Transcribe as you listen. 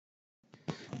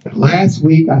But last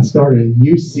week I started a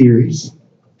new series.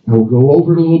 I will go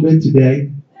over it a little bit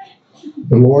today.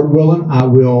 The Lord willing, I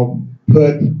will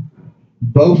put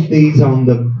both these on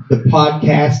the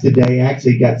podcast today. I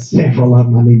actually got several of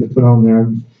them I need to put on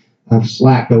there. I've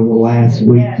slacked over the last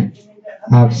week.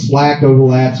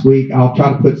 I'll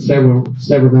try to put several of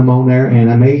them on there,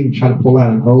 and I may even try to pull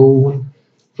out an old one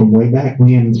from way back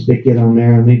when and stick it on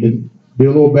there. I need to do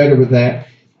a little better with that.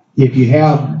 If you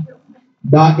have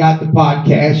not got the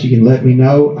podcast, you can let me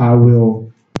know. I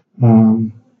will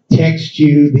text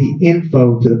you the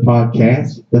info to the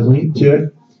podcast, the link to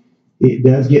it. It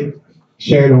does get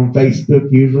shared on Facebook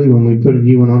usually. When we put a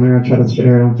new one on there, I try to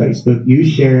share it on Facebook. You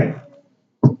share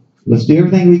it. Let's do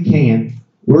everything we can.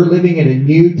 We're living in a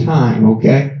new time,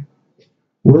 okay?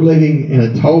 We're living in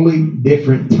a totally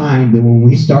different time than when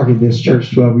we started this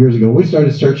church 12 years ago. When we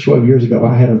started this church 12 years ago,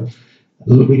 I had a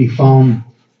little bitty phone,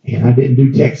 and I didn't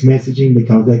do text messaging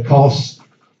because they cost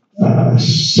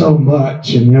so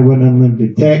much, and there wasn't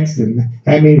unlimited text. And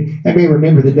I mean,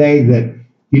 remember the day that,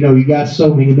 you got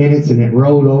so many minutes and it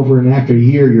rolled over, and after a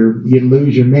year you'd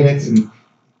lose your minutes, and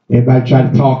everybody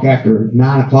tried to talk after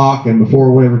 9 o'clock and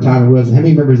before whatever time it was. How many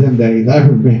remembers them days? I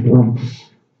remember them.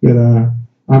 But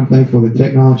I'm thankful that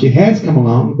technology has come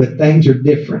along, but things are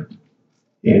different.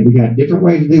 And we got different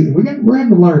ways to do it. We're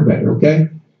having to learn better, okay?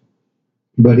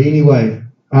 But anyway,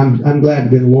 I'm glad to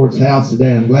be in the Lord's house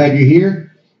today. I'm glad you're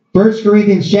here. 1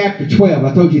 Corinthians chapter 12.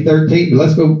 I told you 13, but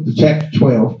let's go to chapter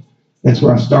 12. That's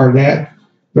where I started at,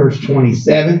 verse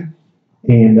 27.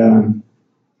 And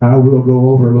I will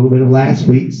go over a little bit of last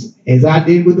week's, as I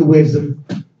did with the wisdom.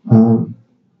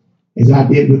 As I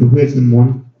did with the wisdom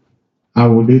one, I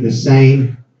will do the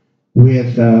same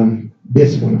with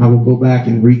this one. I will go back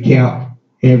and recount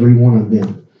every one of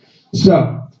them.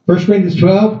 So, 1 Corinthians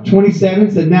 12,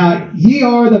 27 said, "Now ye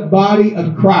are the body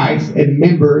of Christ, and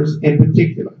members in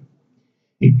particular.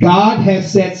 And God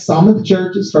has set some of the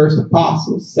churches, first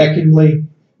apostles,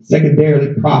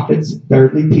 secondarily prophets,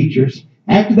 thirdly teachers.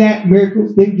 After that,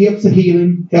 miracles, then gifts of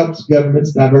healing, helps,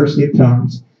 governments, diversity of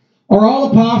tongues. Are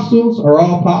all apostles? Are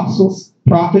all apostles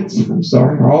prophets?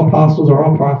 Are all apostles? Are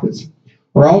all prophets?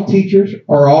 Are all teachers?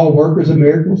 Are all workers of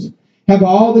miracles? Have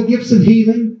all the gifts of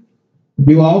healing?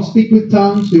 Do all speak with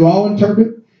tongues? Do all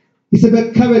interpret?" He said,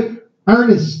 "But covet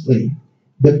earnestly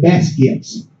the best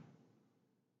gifts."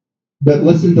 But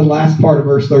listen to the last part of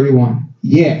verse 31.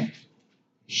 "Yet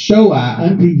show I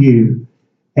unto you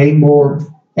a more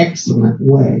excellent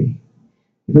way."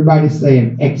 Everybody say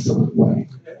an excellent way.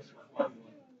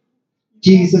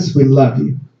 Jesus, we love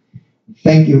you.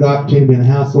 Thank you for the opportunity to be in the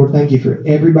house, Lord. Thank you for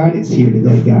everybody that's here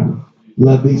today, God.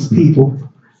 Love these people,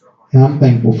 and I'm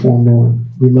thankful for them, Lord.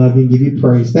 We love you and give you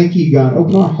praise. Thank you, God.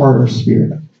 Open our heart, our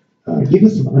spirit. Give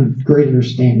us some great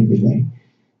understanding today.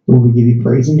 Lord, we give you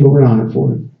praise and glory and honor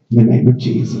for it. In the name of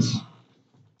Jesus.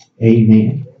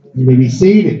 Amen. You may be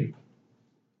seated.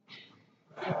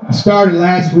 I started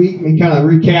last week, and we kind of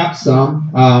recapped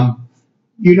some.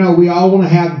 We all want to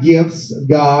have gifts of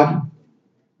God.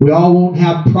 We all want to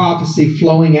have prophecy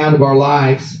flowing out of our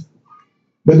lives.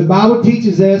 But the Bible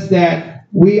teaches us that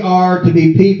we are to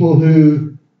be people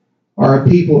who are a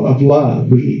people of love.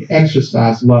 We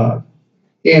exercise love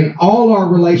in all our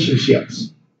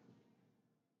relationships.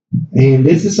 And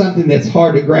this is something that's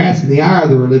hard to grasp in the hour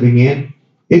that we're living in.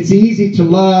 It's easy to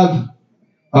love.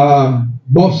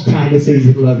 Most times it's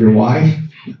easy to love your wife.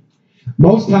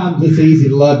 Most times it's easy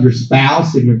to love your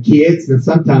spouse and your kids. And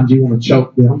sometimes you want to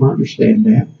choke them. I understand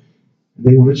that.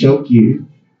 They want to choke you.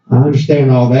 I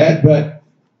understand all that. But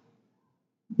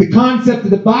the concept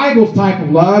of the Bible's type of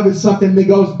love is something that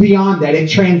goes beyond that. It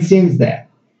transcends that.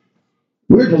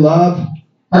 We're to love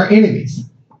our enemies.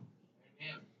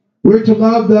 We're to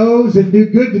love those and do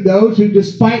good to those who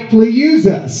despitefully use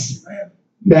us.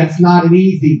 That's not an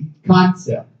easy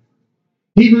concept.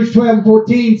 Hebrews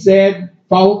 12:14 said,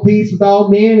 "Follow peace with all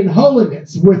men and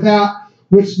holiness, without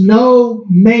which no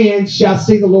man shall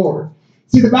see the Lord."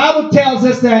 See, the Bible tells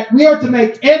us that we are to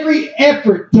make every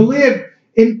effort to live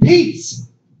in peace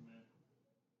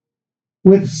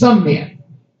with some men.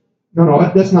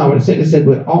 No, that's not what it said. It said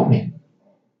with all men.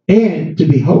 And to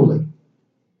be holy.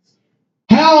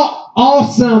 How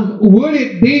awesome would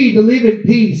it be to live in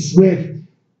peace with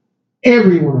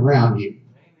everyone around you?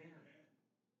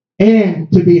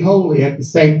 And to be holy at the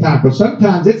same time. Because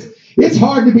sometimes it's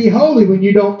hard to be holy when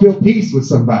you don't feel peace with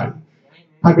somebody.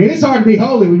 I mean, it's hard to be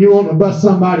holy when you want to bust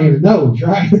somebody in the nose,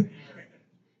 right?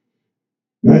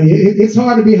 It's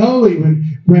hard to be holy when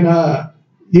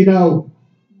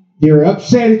you're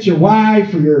upset at your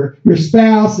wife or your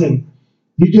spouse and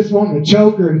you just want to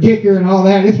choke her and kick her and all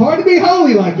that. It's hard to be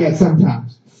holy like that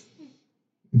sometimes.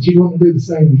 And she wants to do the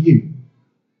same to you.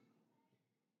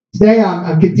 Today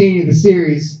I'm continuing the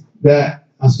series that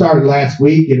I started last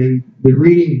week, and in the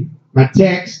reading my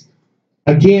text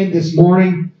again this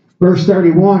morning, verse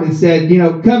 31, it said,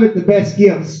 covet the best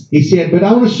gifts. He said, but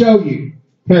I want to show you,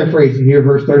 paraphrasing here,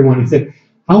 verse 31, he said,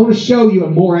 I want to show you a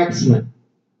more excellent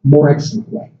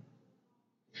way.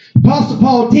 Apostle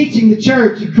Paul teaching the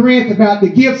church in Corinth about the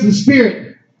gifts of the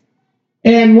Spirit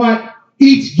and what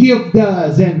each gift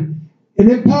does. And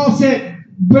then Paul said,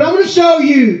 but I'm going to show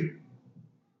you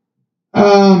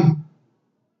a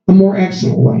more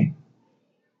excellent way.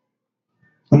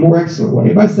 A more excellent way.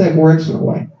 Everybody say a more excellent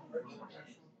way.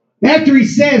 After he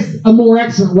says a more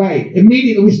excellent way,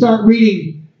 immediately we start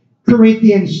reading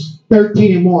Corinthians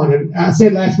 13:1. And I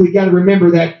said last week, got to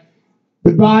remember that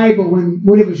the Bible,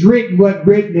 when it was written, wasn't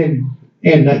written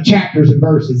in chapters and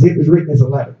verses. It was written as a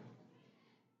letter.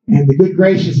 And the good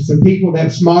gracious of some people that are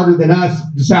smarter than us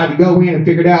decided to go in and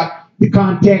figured out the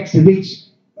context of each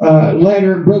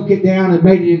letter and broke it down and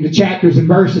made it into chapters and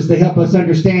verses to help us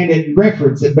understand it and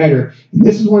reference it better. And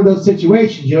this is one of those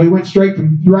situations. He went straight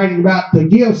from writing about the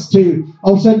gifts to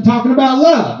all of a sudden talking about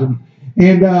love.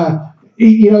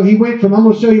 He went from, I'm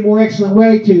going to show you a more excellent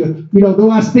way to, though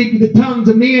I speak with the tongues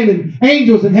of men and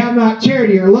angels and have not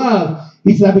charity or love,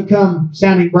 he said, I become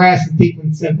sounding brass and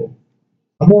tinkling cymbal.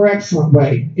 A more excellent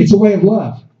way. It's a way of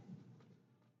love.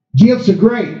 Gifts are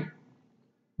great,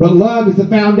 but love is the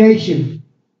foundation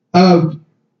of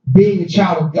being a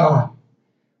child of God.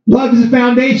 Love is the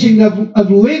foundation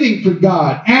of living for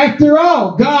God. After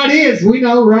all, God is, we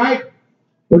know, right?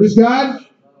 What is God?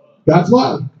 God's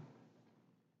love.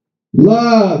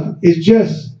 Love is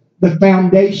just the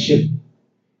foundation.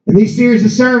 In these series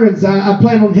of sermons, I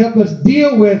plan on helping us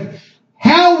deal with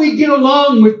how we get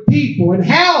along with people and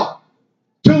how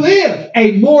to live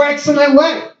a more excellent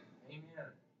way.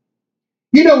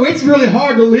 It's really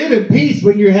hard to live in peace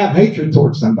when you have hatred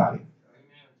towards somebody.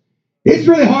 It's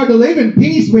really hard to live in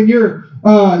peace when you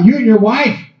and your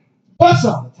wife fuss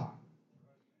all the time.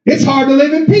 It's hard to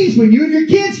live in peace when you and your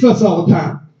kids fuss all the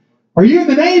time. Or you and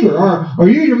the neighbor, or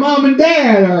you and your mom and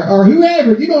dad, or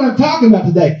whoever. You know what I'm talking about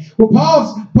today. Well,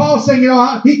 Paul's saying,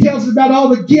 he tells us about all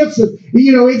the gifts of,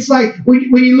 it's like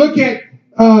when you look at,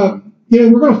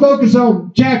 we're going to focus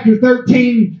on chapter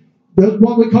 13,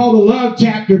 what we call the love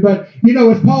chapter. But,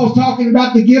 as Paul's talking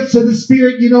about the gifts of the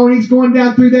Spirit, and he's going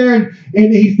down through there and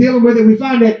he's dealing with it, we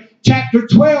find that chapter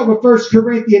 12 of 1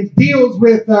 Corinthians deals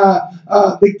with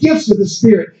the gifts of the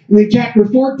Spirit. And then chapter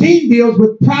 14 deals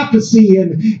with prophecy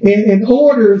and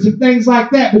orders and things like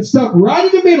that. But stuck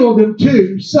right in the middle of them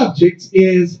two subjects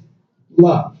is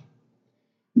love.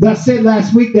 As I said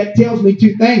last week, that tells me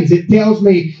two things. It tells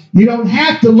me you don't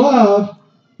have to love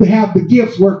to have the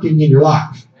gifts working in your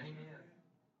life.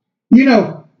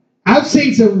 I've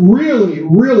seen some really,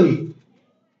 really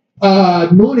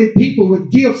anointed people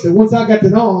with gifts that once I got to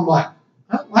know them, I'm like,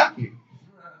 I don't like you.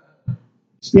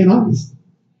 Just being honest.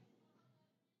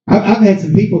 I've had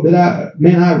some people that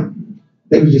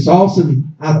they were just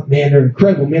awesome. I thought, man, they're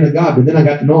incredible men of God. But then I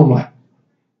got to know them like,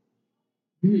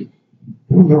 I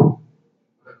don't know.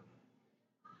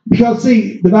 Because,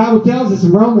 see, the Bible tells us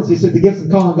in Romans, it said the gifts of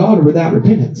calling God are without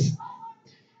repentance.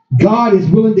 God is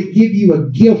willing to give you a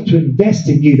gift to invest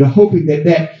in you, to hoping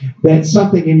that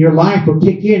something in your life will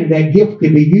kick in and that gift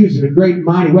can be used in a great and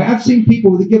mighty way. I've seen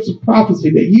people with the gifts of prophecy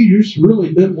that you just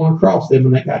really didn't want to cross them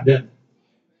when that got done.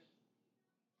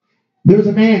 There was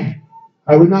a man,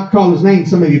 I would not call his name,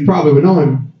 some of you probably would know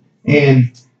him,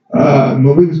 and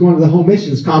when we was going to the home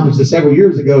missions conference several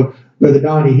years ago, Brother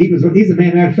Donnie, he's a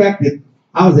man, matter of fact, that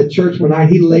I was at church one night,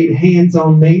 he laid hands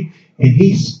on me, and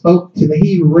he spoke to me.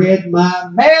 He read my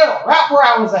mail right where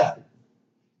I was at.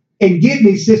 And give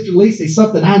me, Sister Lisa,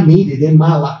 something I needed in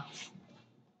my life.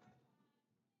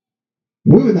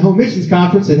 We were at the home missions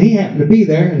conference, and he happened to be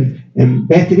there, and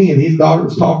Bethany and his daughter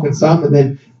was talking some, and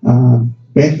then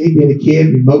Bethany being a kid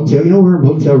in a motel. We're a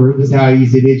motel room. This is how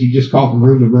easy it is. You just call from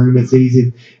room to room. It's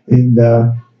easy. And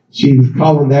she was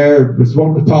calling there, was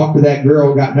wanting to talk to that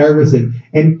girl, got nervous,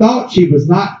 and thought she was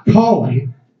not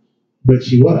calling, but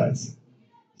she was.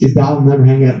 Just dial the number,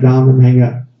 hang up, dial the number, hang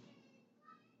up.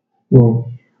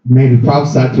 Well, the man who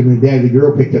prophesied to me the day, the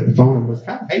girl picked up the phone and was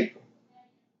kind of hateful.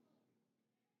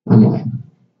 I'm like,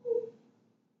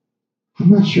 I'm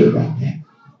not sure about that.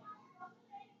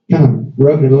 Kind of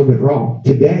rubbed me a little bit wrong.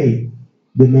 Today,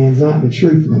 the man's not in the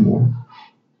truth no more.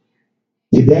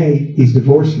 Today, he's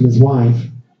divorced from his wife.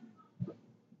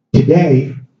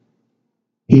 Today,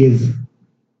 he is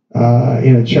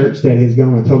in a church that has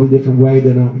gone a totally different way,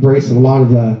 that embraces a lot of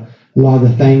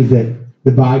the things that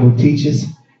the Bible teaches.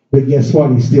 But guess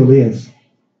what? He still is.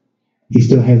 he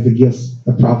still has the gifts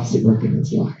of prophecy working in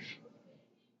his life.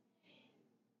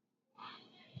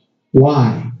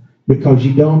 Why? Because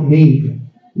you don't need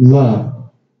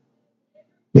love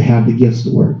to have the gifts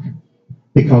to work.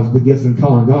 Because the gifts and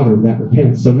calling of God are without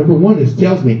repentance. So number one, this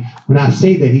tells me, when I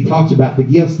say that he talks about the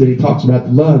gifts, that he talks about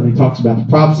the love, and he talks about the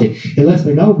prophecy, it lets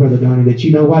me know, Brother Donnie, that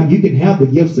you know what? You can have the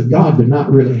gifts of God, but not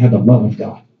really have the love of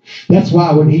God. That's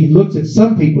why when he looks at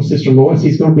some people, Sister Lois,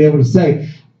 he's going to be able to say,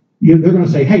 they're going to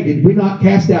say, hey, did we not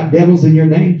cast out devils in your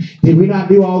name? Did we not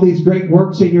do all these great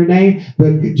works in your name?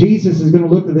 But Jesus is going to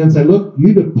look at them and say, look,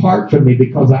 you depart from me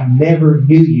because I never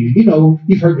knew you. You know,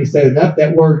 you've heard me say enough.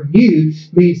 That word knew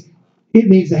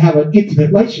means to have an intimate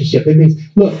relationship. It means,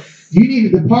 look, you need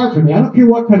to depart from me. I don't care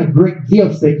what kind of great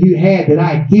gifts that you had that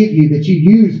I give you, that you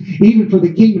use even for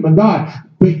the kingdom of God,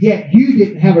 but yet you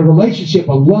didn't have a relationship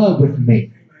of love with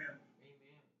me.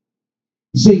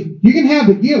 See, you can have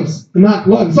the gifts and not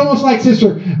love. It's almost like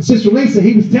Sister Lisa.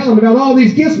 He was telling about all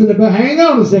these gifts, but hang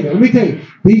on a second. Let me tell you,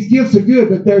 these gifts are good,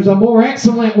 but there's a more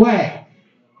excellent way.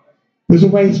 There's a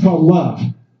way it's called love.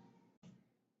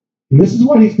 And this is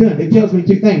what he's done. It tells me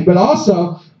two things. But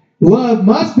also, love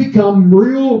must become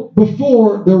real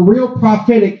before the real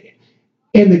prophetic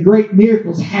and the great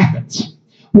miracles happens.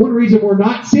 One reason we're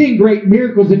not seeing great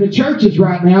miracles in the churches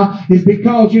right now is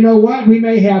because, you know what? We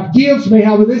may have gifts, may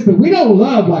have this, but we don't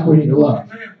love like we need to love.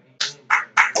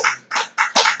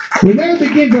 When there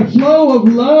begins a flow of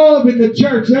love in the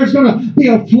church, there's going to be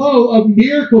a flow of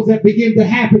miracles that begin to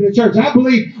happen in the church. I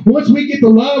believe once we get the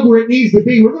love where it needs to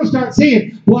be, we're going to start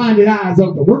seeing blinded eyes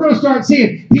open. We're going to start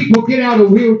seeing people get out of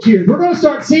wheelchairs. We're going to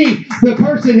start seeing the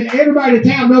person, everybody in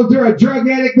town knows they're a drug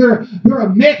addict, they're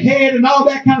a meth head and all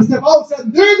that kind of stuff. All of a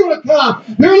sudden, they're going to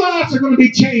come. Their lives are going to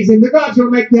be changed, and God's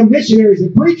going to make them missionaries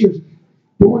and preachers.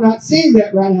 But we're not seeing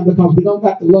that right now because we don't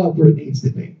got the love where it needs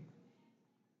to be.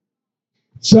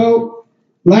 So,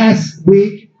 last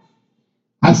week,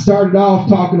 I started off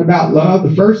talking about love.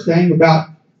 The first thing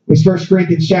was 1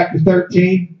 Corinthians chapter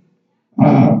 13,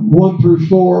 1 through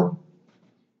 4.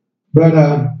 But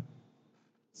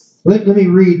let me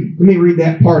read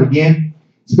that part again.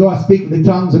 So, though I speak with the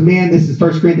tongues of men, this is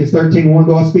 1 Corinthians 13, 1.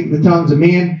 Though I speak with the tongues of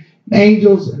men,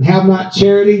 angels, and have not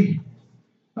charity,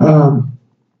 I'm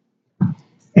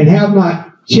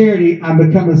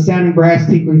become a sounding brass,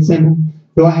 tinkling cymbal.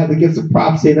 Though I have the gifts of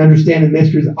prophecy and understand the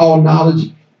mysteries of all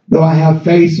knowledge, though I have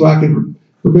faith so I can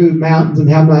remove mountains and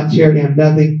have not charity, I'm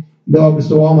nothing. Though I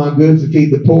bestow all my goods to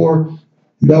feed the poor,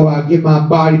 though I give my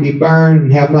body to be burned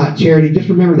and have not charity. Just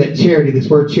remember that charity, this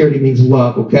word charity means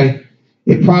love, okay?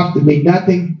 It profited me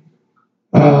nothing.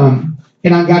 And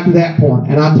I got to that point,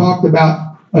 and I talked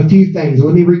about a few things.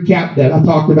 Let me recap that. I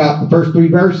talked about the first three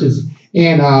verses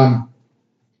in 1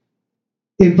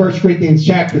 Corinthians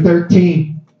chapter 13.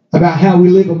 About how we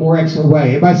live a more excellent way.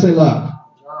 Everybody say love.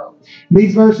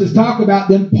 These verses talk about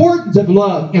the importance of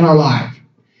love in our life.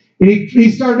 And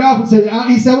he started off and said, I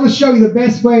want to show you the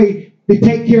best way to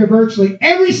take care of virtually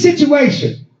every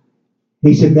situation.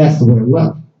 He said, that's the way of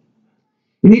love.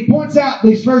 And he points out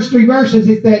these first three verses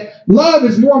is that love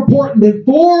is more important than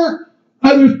four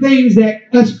other things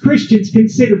that us Christians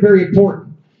consider very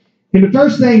important. And the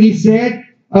first thing he said,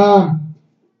 love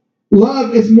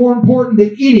is more important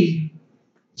than any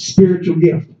spiritual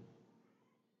gift.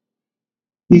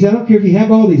 He said, I don't care if you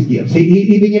have all these gifts.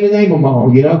 He began to name them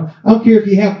all, you know. I don't care if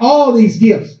you have all these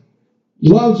gifts.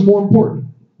 Love's more important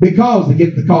because the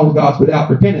gift of the call of God's without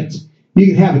repentance. You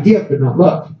can have a gift but not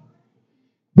love.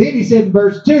 Then he said in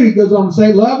verse 2, he goes on to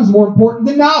say, love is more important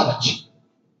than knowledge.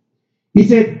 He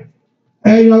said,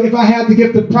 if I have the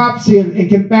gift of prophecy and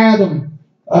can fathom,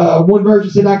 one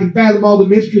version said, I can fathom all the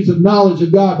mysteries of knowledge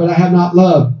of God, but I have not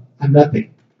love. I'm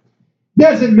nothing.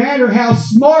 Doesn't matter how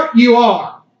smart you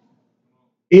are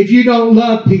if you don't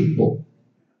love people.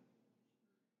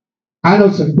 I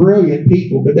know some brilliant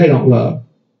people, but they don't love.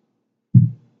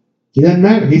 It doesn't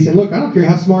matter. He said, look, I don't care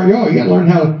how smart you are. You got to learn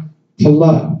how to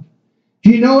love.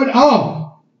 If you know it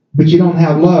all, but you don't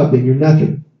have love, then you're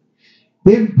nothing.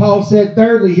 Then Paul said,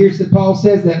 thirdly, Paul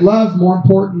says that love's more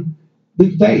important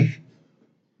than faith.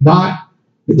 Not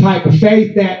the type of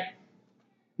faith that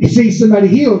you see somebody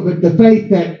healed, but the faith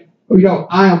that,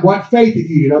 I am what faith are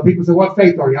you? People say, what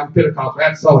faith are you? I'm Pentecostal,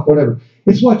 apostolic, whatever.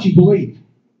 It's what you believe.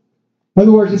 In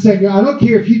other words, it's saying, I don't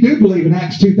care if you do believe in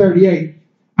Acts 2:38.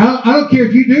 I don't care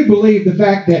if you do believe the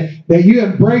fact that you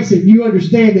embrace it, you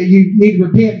understand that you need to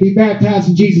repent, be baptized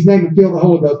in Jesus' name, and feel the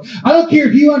Holy Ghost. I don't care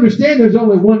if you understand there's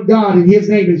only one God and His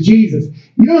name is Jesus.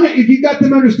 If you got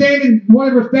them understanding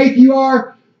whatever faith you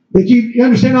are, that you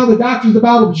understand all the doctrines of the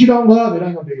Bible, but you don't love it,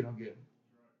 ain't going to do you no good.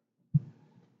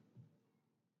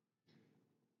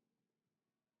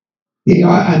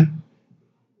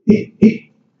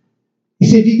 He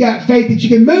said, if you got faith that you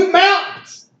can move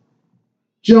mountains,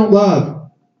 but you don't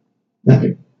love,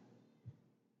 nothing.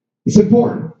 It's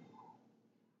important.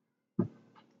 And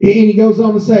he goes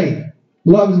on to say,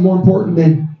 love is more important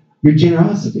than your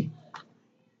generosity.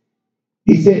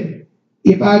 He said,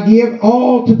 if I give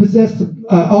all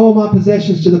my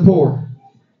possessions to the poor,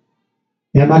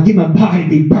 and I give my body to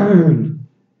be burned,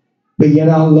 but yet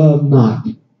I love not,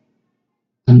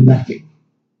 I'm nothing.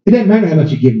 It doesn't matter how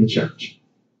much you give in the church.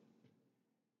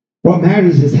 What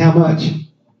matters is how much,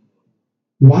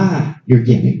 why you're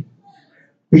giving.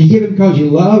 Are you giving because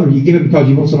you love, or are you giving because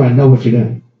you want somebody to know what you're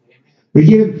doing? Are you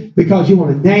giving because you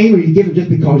want a name, or are you giving just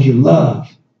because you love?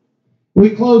 We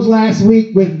closed last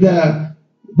week with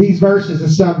these verses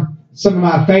and some of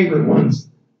my favorite ones.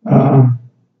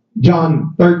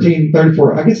 John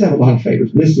 13:34. I guess I have a lot of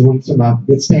favorites, but this is one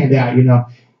that stand out.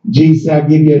 Jesus said, I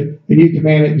give you a new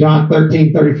commandment. John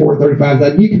 13:34-35.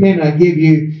 That new commandment I give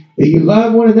you, that you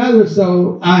love one another,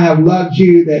 so I have loved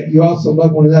you, that you also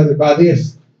love one another. By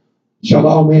this shall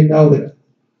all men know that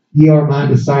ye are my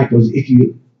disciples, if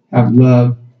you have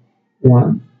loved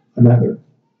one another.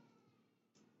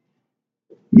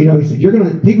 He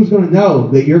said, people's going to know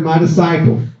that you're my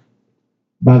disciple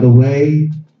by the way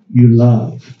you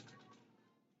love.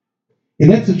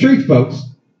 And that's the truth, folks.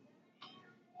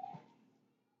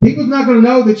 People's not going to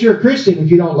know that you're a Christian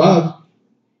if you don't love.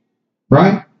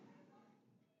 Right?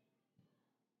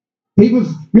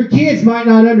 Your kids might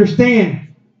not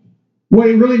understand what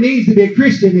it really means to be a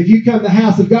Christian if you come to the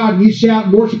house of God and you shout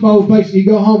and worship all the place and you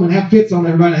go home and have fits on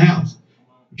everybody in the house.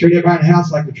 You treat everybody in the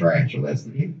house like the trash or less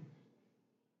than you.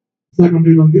 It's not going to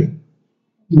do no good.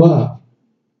 Love.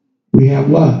 We have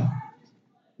love.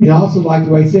 And I also like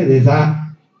the way he said this,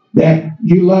 that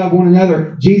you love one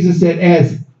another. Jesus said,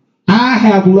 as I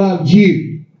have loved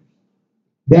you.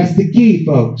 That's the key,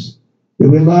 folks. That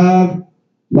we love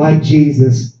like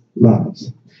Jesus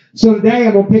loves. So today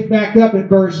I'm going to pick back up at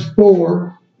verse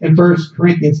 4 in 1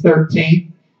 Corinthians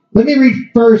 13. Let me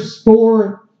read verse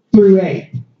 4 through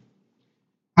 8.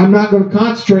 I'm not going to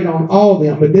concentrate on all of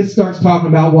them, but this starts talking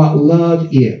about what love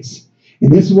is.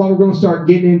 And this is what we're going to start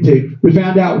getting into. We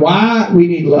found out why we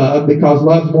need love, because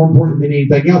love is more important than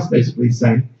anything else, basically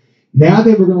saying. Now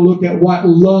then, we're going to look at what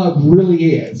love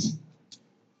really is.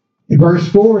 And verse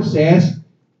 4 says,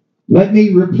 let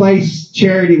me replace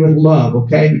charity with love,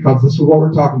 okay? Because this is what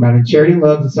we're talking about. And charity and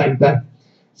love is the same thing.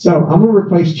 So I'm going to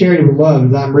replace charity with love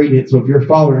as I'm reading it. So if you're a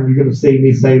follower, you're going to see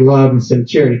me say love instead of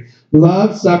charity.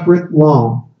 Love suffereth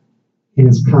long and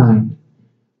is kind.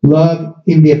 Love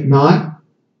envieth not.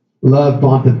 Love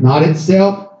vaunteth not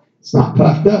itself. It's not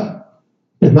puffed up.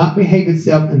 Doth not behave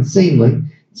itself unseemly.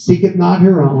 Seeketh not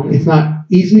her own. Is not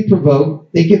easily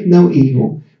provoked. Thinketh no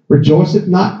evil. Rejoiceth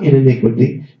not in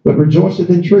iniquity, but rejoiceth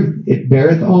in truth. It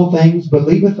beareth all things,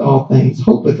 believeth all things,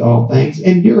 hopeth all things,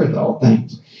 endureth all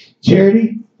things.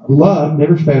 Charity, love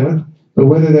never faileth, but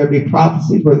whether there be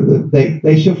prophecies, whether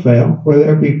they shall fail, whether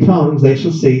there be tongues, they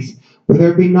shall cease, whether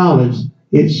there be knowledge,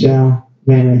 it shall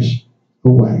vanish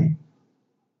away.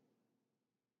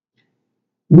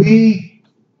 We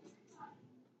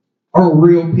are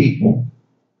real people.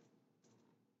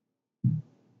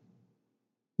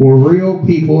 We're real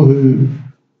people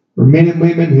we're men and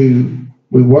women who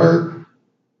we work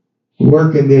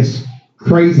in this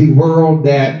crazy world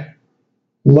that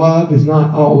love is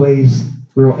not always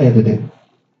real evident.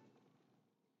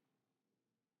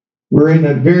 We're in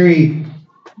a very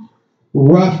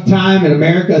rough time in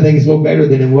America. I think it's a little better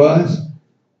than it was.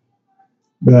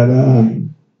 But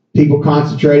people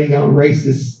concentrating on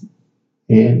racist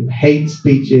and hate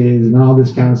speeches and all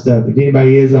this kind of stuff. If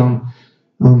anybody is on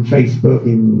Facebook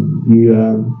and you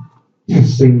have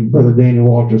seen Brother Daniel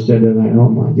Walter said tonight, oh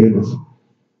my goodness,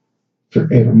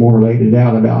 forevermore laid it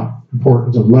out about the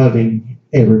importance of loving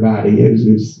everybody. It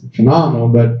was phenomenal.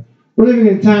 But we're living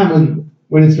in a time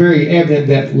when it's very evident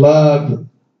that love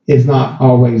is not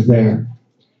always there.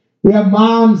 We have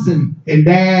moms and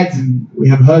dads, and we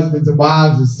have husbands and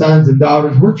wives and sons and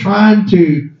daughters. We're trying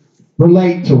to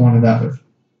relate to one another,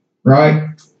 right?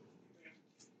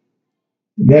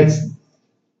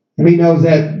 He knows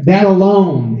that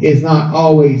alone is not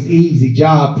always an easy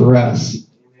job for us.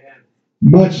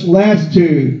 Much less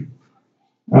to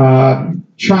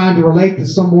trying to relate to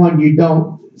someone you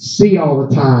don't see all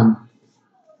the time.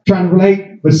 Trying to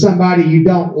relate with somebody you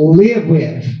don't live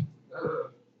with.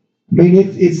 I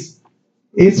mean,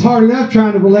 it's hard enough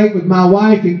trying to relate with my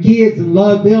wife and kids and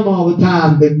love them all the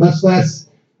time, but much less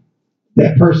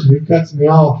that person who cuts me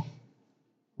off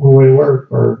on the way to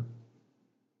work or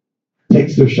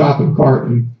takes their shopping cart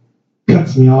and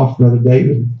cuts me off, Brother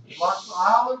David. Marks the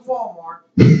aisle in Walmart.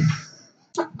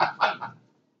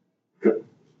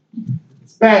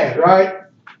 bad, right?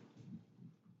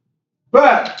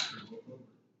 But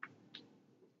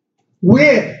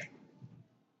with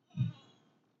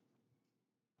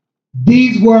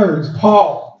these words,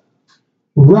 Paul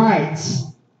writes,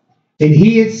 and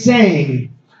he is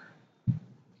saying,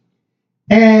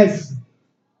 as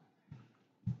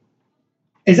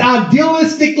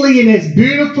idealistically and as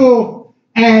beautiful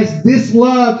as this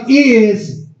love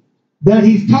is that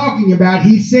he's talking about,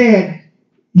 he said,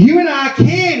 you and I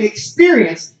can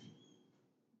experience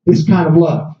this kind of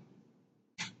love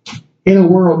in a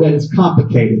world that is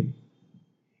complicated,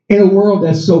 in a world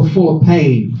that's so full of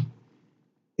pain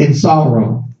and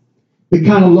sorrow. The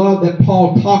kind of love that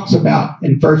Paul talks about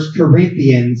in 1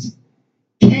 Corinthians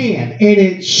can and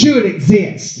it should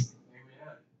exist.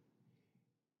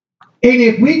 And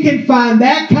if we can find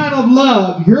that kind of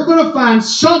love, you're going to find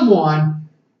someone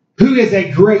who is a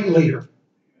great leader.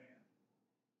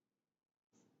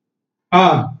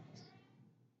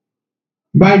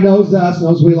 Everybody knows us,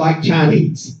 knows we like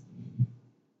Chinese.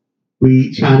 We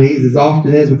eat Chinese as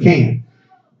often as we can.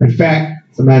 In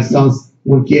fact, somebody telling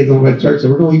one kid on the way to church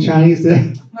said, we're going to eat Chinese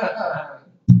today.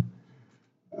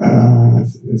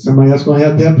 Somebody else going to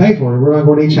help pay for it. We're not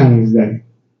going to eat Chinese today.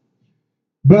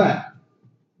 But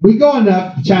we go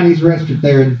enough to the Chinese restaurant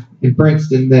there in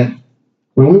Princeton that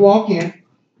when we walk in,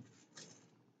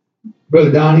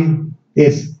 Brother Donnie,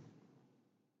 if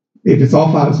it's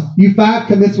all five, you five,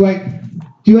 come this way.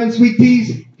 2 sweet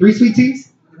teas, 3 sweet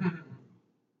teas.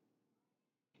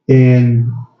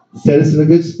 And set us in a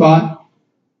good spot.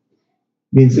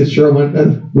 Me and Sister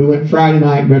Cheryl we went Friday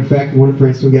night. Matter of fact, one of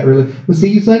Princeton, we got really, we'll see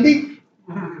you Sunday.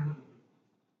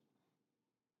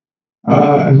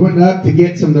 I went up to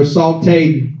get some of their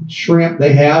sauteed shrimp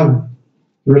they have.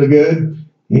 Really good.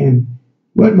 And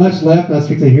wasn't much left. And I was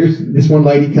fixing, here's this one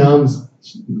lady comes.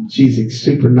 She's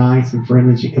super nice and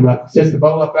friendly. She comes up, sets the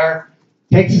bowl up there,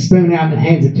 takes the spoon out and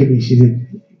hands it to me. She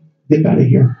said, dip out of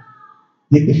here.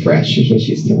 Get the fresh, is what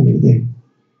she's telling me to do.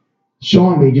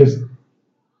 Showing me just,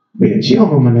 she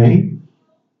don't know my name.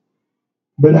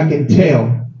 But I can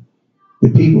tell the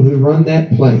people who run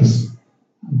that place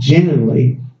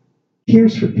generally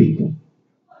cares for people.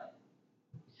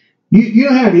 You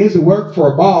know how it is to work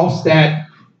for a boss that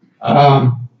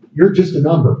you're just a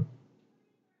number.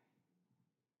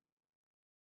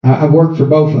 I worked for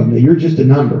both of them. You're just a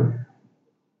number.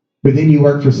 But then you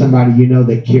work for somebody you know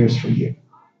that cares for you.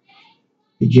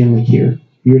 They generally care.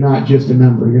 You're not just a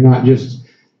number. You're not just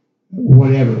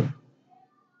whatever.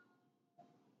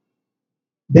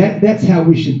 That's how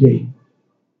we should be.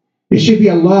 It should be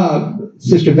a love,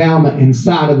 Sister Valma,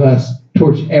 inside of us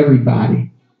towards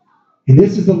everybody. And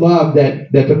this is the love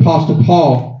that the Apostle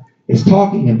Paul is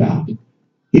talking about.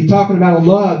 He's talking about a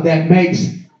love that makes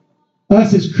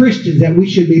us as Christians, that we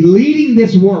should be leading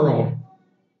this world.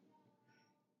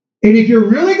 And if you're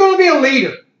really going to be a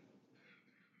leader,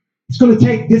 it's going to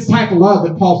take this type of love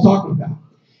that Paul's talking about.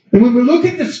 And when we look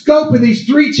at the scope of these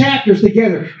 3 chapters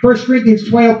together, 1 Corinthians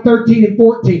 12, 13, and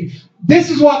 14, this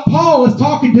is what Paul is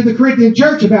talking to the Corinthian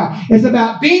church about. It's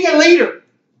about being a leader.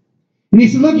 And he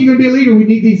said, look, you're going to be a leader. We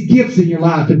need these gifts in your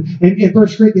life. And in 1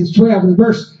 Corinthians 12, in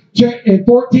verse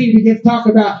 14, begins to talk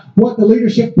about what the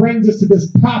leadership brings us to this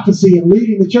prophecy and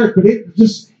leading the church. But it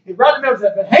right in the middle of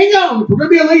that, but hang on, if we're going to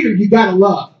be a leader, you got to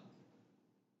love.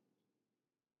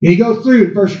 And he goes through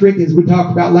in 1 Corinthians, we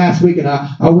talked about last week, and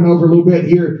I went over a little bit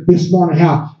here this morning,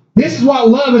 how this is what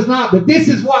love is not, but this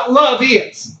is what love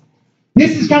is.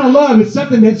 This is kind of love. It's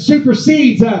something that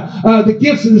supersedes the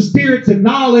gifts of the spirits and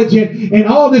knowledge and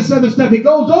all this other stuff. It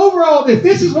goes over all this.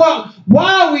 This is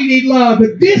why we need love,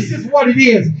 but this is what it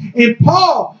is. And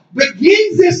Paul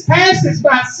begins this passage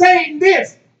by saying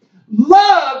this: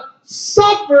 love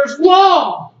suffers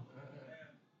long.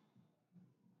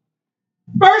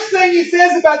 First thing he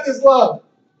says about this love.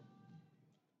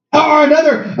 Or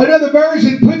another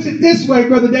version puts it this way,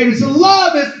 Brother David. So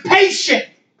love is patient.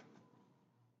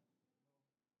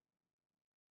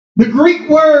 The Greek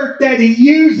word that he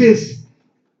uses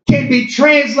can be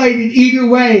translated either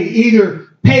way, either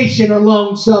patient or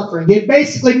long-suffering. It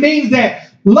basically means that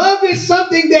love is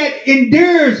something that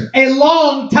endures a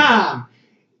long time.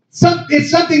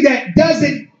 It's something that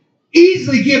doesn't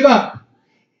easily give up.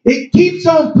 It keeps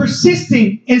on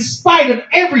persisting in spite of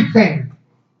everything.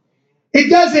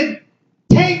 It doesn't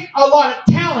take a lot of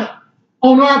talent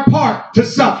on our part to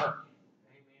suffer.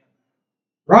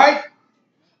 Right?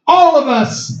 All of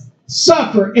us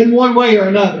suffer in one way or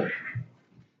another.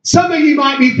 Some of you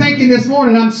might be thinking this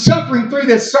morning, I'm suffering through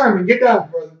this sermon. Get down,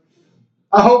 brother.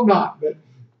 I hope not.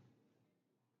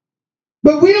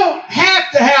 But we don't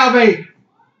have to have a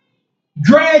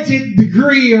graduate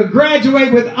degree or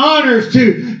graduate with honors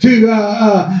at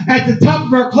the top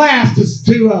of our class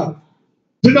to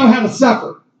know how to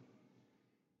suffer.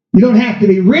 You don't have to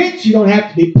be rich. You don't have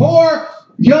to be poor,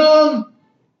 young,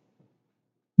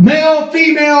 male,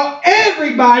 female.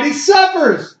 Everybody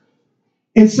suffers.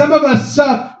 And some of us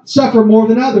suffer more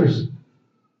than others.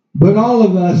 But all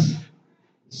of us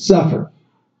suffer.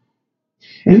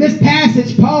 And in this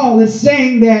passage, Paul is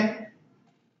saying that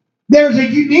there's a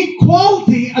unique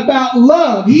quality about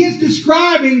love. He is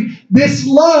describing this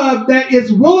love that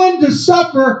is willing to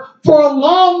suffer for a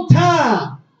long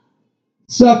time.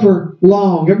 Suffer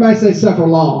long. Everybody say suffer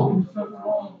long.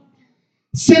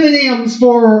 Synonyms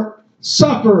for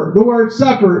suffer. The word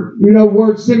suffer,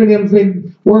 words synonyms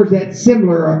mean words that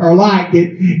similar or like.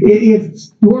 It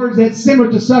is words that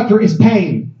similar to suffer is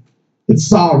pain. It's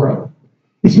sorrow.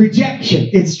 It's rejection.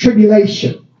 It's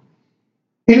tribulation.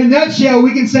 In a nutshell,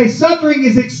 we can say suffering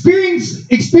is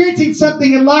experiencing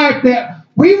something in life that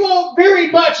we want very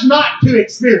much not to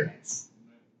experience.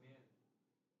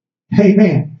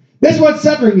 Amen. That's what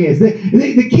suffering is.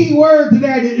 The key word to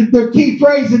that, the key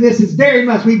phrase in this is very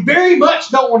much. We very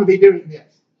much don't want to be doing this.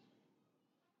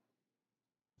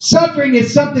 Suffering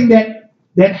is something that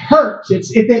hurts.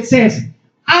 It says,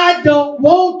 I don't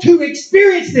want to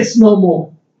experience this no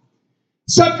more.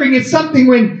 Suffering is something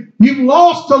when you've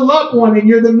lost a loved one and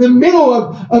you're in the middle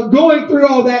of going through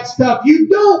all that stuff. You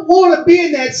don't want to be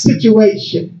in that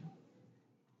situation.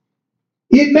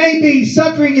 It may be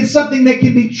suffering is something that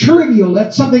can be trivial.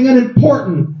 That's something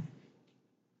unimportant.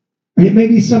 And it may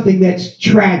be something that's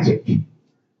tragic.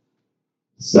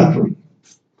 Suffering.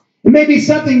 It may be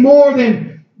something more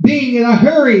than being in a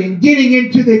hurry and getting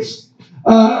into the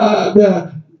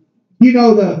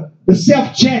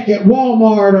self-check at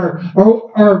Walmart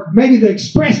or maybe the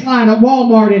express line at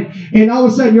Walmart and all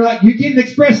of a sudden you get an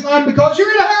express line because you're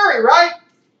in a hurry, right?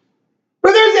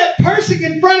 But there's that person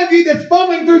in front of you that's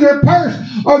fumbling through their purse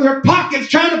or their pockets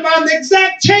trying to find the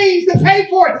exact change to pay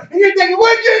for it. And you're thinking,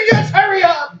 would you just hurry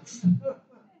up?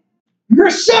 You're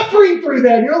suffering through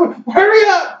that. Hurry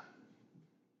up.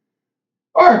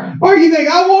 Or you think,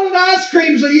 I want an ice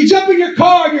cream. So you jump in your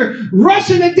car and you're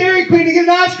rushing to Dairy Queen to get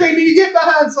an ice cream and you get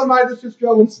behind somebody that's just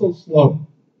going so slow.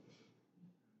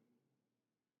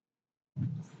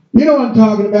 You know what I'm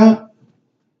talking about?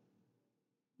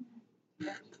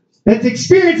 That's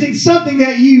experiencing something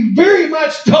that you very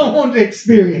much don't want to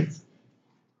experience.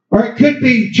 Or it could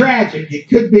be tragic. It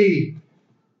could be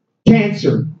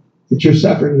cancer that you're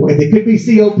suffering with. It could be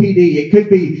COPD. It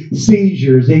could be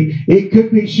seizures. It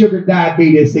could be sugar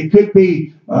diabetes. It could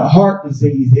be heart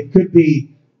disease. It could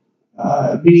be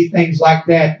many things like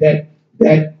that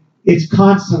it's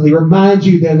constantly reminds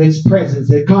you that its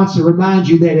presence. It constantly reminds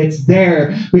you that it's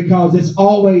there because it's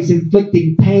always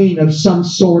inflicting pain of some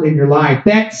sort in your life.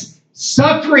 That's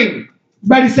suffering.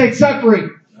 Everybody say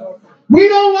suffering. We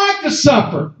don't like to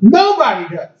suffer.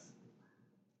 Nobody does.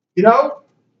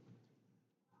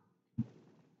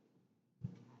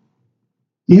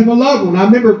 You have a loved one. I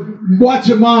remember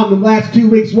watching Mom the last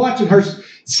 2 weeks, watching her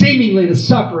seemingly to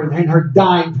suffer in her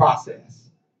dying process.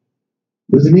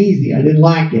 It wasn't easy. I didn't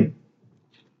like it.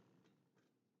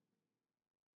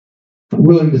 I'm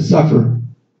willing to suffer.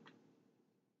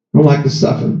 I don't like to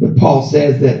suffer. But Paul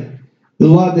says that the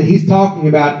love that he's talking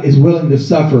about is willing to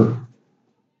suffer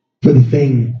for the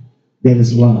thing that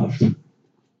is loved.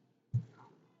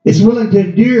 It's willing to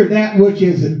endure that which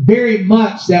is very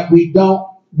much that we don't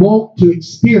want to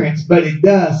experience, but it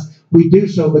does. We do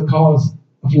so because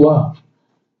of love.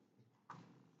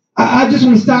 I just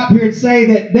want to stop here and say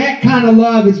that kind of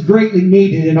love is greatly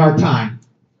needed in our time.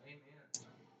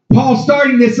 Paul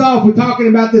starting this off with talking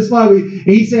about this love.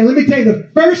 He said, let me tell you,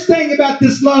 the first thing about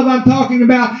this love I'm talking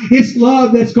about, it's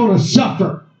love that's going to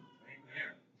suffer.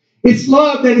 It's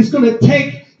love that is going to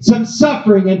take some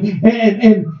suffering.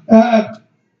 But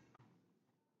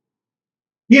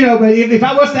if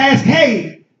I was to ask,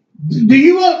 hey, do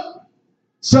you want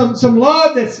some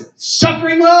love that's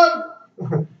suffering love?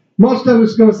 Most of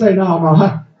us are going to say,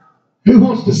 no. Who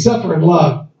wants to suffer in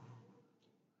love?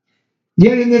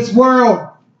 Yet in this world,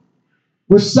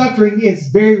 where suffering is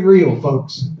very real,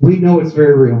 folks. We know it's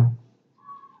very real.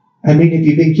 I mean, if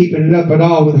you've been keeping it up at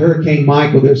all with Hurricane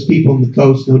Michael, there's people on the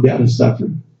coast, no doubt, is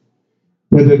suffering.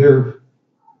 Whether they're,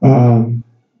 I've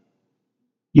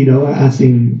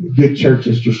seen good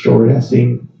churches destroyed. I've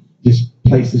seen just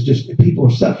places, people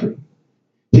are suffering.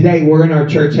 Today, we're in our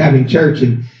church having church,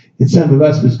 and some of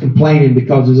us was complaining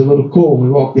because it was a little cool. We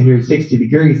walked in here at 60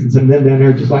 degrees, and some of them down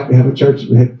there just like to have a church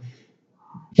that had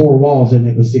 4 walls and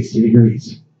it was 60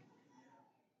 degrees.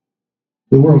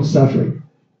 The world's suffering.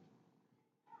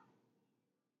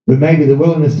 But maybe the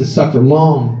willingness to suffer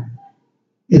long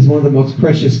is one of the most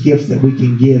precious gifts that we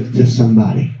can give to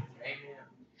somebody.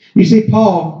 You see,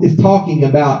 Paul is talking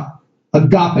about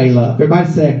agape love. Everybody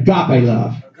say agape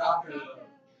love.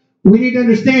 We need to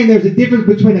understand there's a difference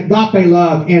between agape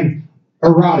love and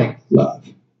erotic love.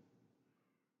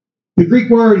 The Greek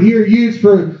word here used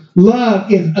for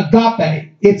love is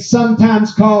agape. It's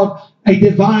sometimes called a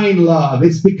divine love.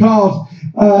 It's because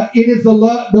it is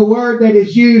the word that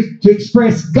is used to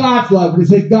express God's love. And it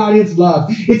says God is love.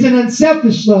 It's an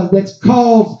unselfish love that's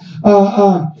called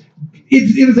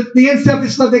it was the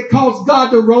unselfish love that caused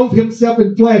God to robe himself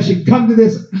in flesh and come to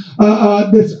this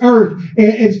earth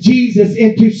as Jesus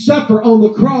and to suffer on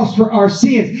the cross for our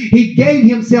sins. He gave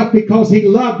himself because he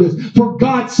loved us. For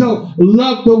God so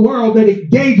loved the world that he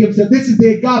gave himself. This is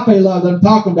the agape love that I'm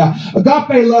talking about.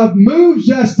 Agape love moves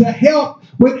us to help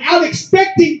without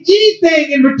expecting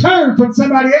anything in return from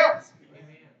somebody else.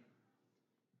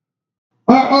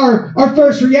 Our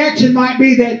first reaction might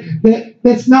be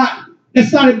that's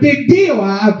not a big deal.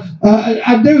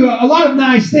 I do a lot of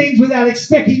nice things without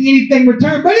expecting anything in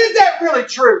return. But is that really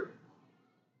true?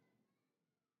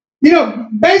 You know,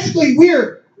 basically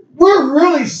we're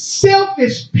really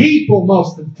selfish people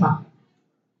most of the time.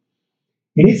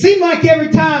 And it seems like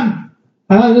every time,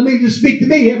 let me just speak to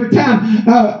me, every time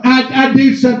I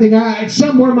do something,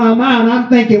 somewhere in my mind, I'm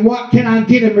thinking, what can I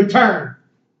get in return?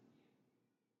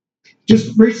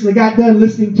 Just recently got done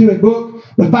listening to a book,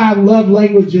 The 5 Love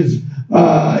Languages.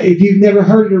 If you've never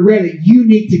heard it or read it, you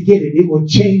need to get it. It will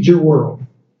change your world.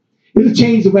 It will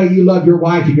change the way you love your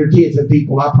wife and your kids and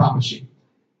people, I promise you.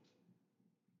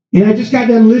 And I just got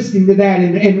done listening to that,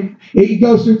 and it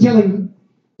goes through telling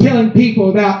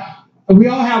people about, we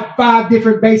all have 5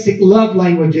 different basic love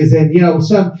languages, and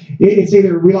it's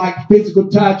either we like physical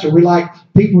touch, or we like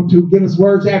people to give us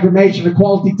words of affirmation or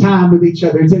quality time with each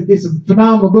other. It's a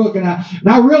phenomenal book, and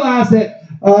I realized that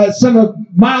some of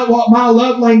what my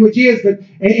love language is,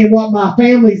 and what my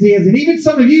family's is, and even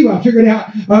some of you, I figured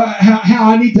out how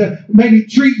I need to maybe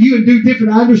treat you and do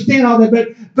different. I understand all that,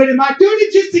 but am I doing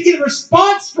it just to get a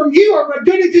response from you, or am I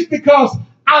doing it just because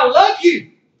I love you?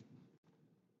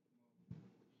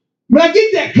 When I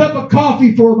get that cup of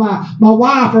coffee for my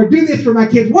wife, or do this for my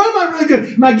kids, what am I really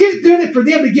doing? Am I doing it for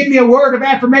them to give me a word of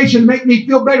affirmation to make me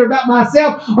feel better about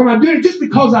myself, or am I doing it just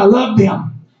because I love them?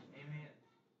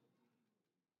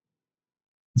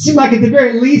 It seems like at the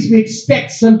very least we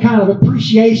expect some kind of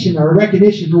appreciation or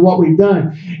recognition for what we've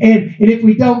done. And if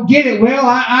we don't get it, well,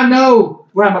 I know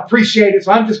where I'm appreciated,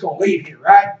 so I'm just going to leave here,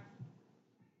 right?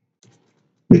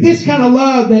 But this kind of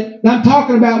love that I'm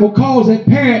talking about will cause a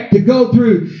parent to go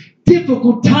through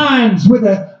difficult times with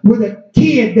a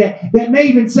kid that may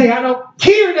even say, I don't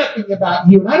care nothing about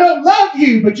you, and I don't love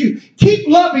you, but you keep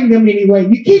loving them anyway.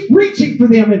 You keep reaching for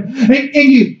them, and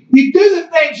you do the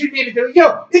things you need to do.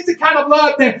 It's the kind of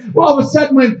love that all of a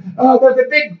sudden when there's a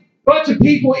big bunch of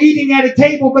people eating at a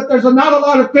table, but there's not a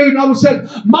lot of food, and all of a sudden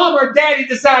mom or daddy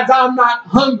decides, I'm not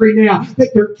hungry now,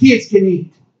 that their kids can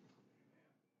eat.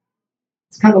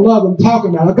 It's the kind of love I'm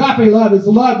talking about. Agape love is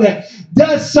a love that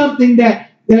does something that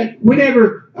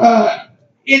whenever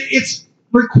it's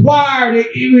required,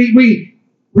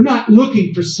 we're not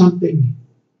looking for something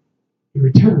in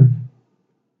return.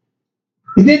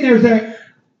 And then there's that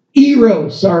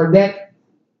eros, or that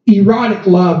erotic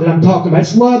love that I'm talking about.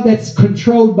 It's love that's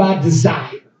controlled by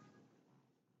desire.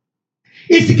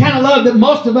 It's the kind of love that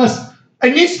most of us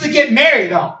initially get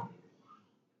married on.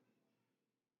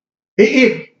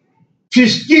 If you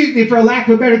excuse me for a lack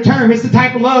of a better term, it's the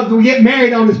type of love that we get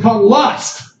married on. It's called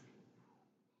lust.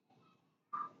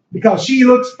 Because she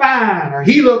looks fine, or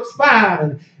he looks fine,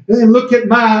 and then look at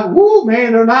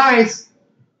man, they're nice.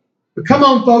 But come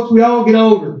on, folks, we all get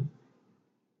older.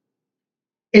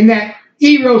 And that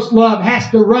eros love has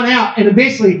to run out, and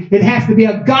eventually it has to be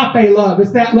agape love.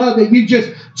 It's that love that you just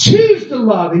choose to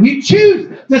love, and you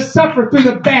choose to suffer through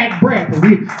the bad breath, and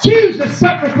you choose to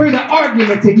suffer through the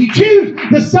arguments, and you choose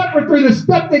to suffer through the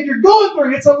stuff that you're going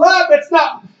through. It's a love that's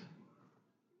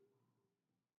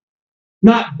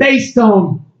not based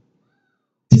on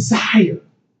desire,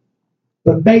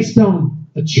 but based on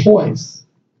a choice.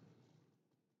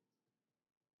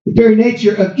 The very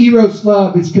nature of eros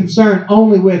love is concerned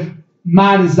only with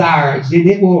my desires, and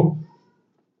it will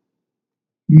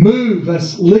move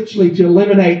us literally to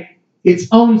eliminate its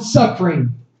own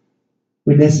suffering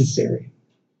when necessary.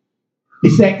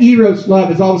 It's that eros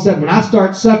love is all of a sudden, when I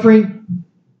start suffering,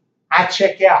 I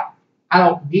check out. I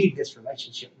don't need this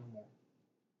relationship no more.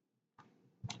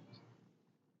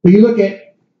 When you look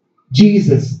at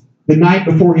Jesus the night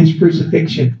before his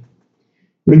crucifixion,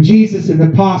 when Jesus and the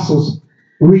apostles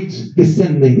reached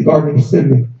Gethsemane, the Garden of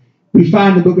Gethsemane, We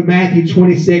find the book of Matthew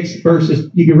 26 verses,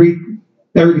 you can read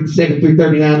 37 through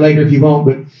 39 later if you want,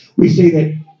 but we see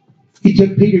that he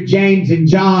took Peter, James, and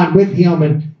John with him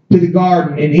and to the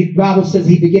garden, and the Bible says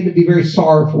he began to be very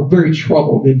sorrowful, very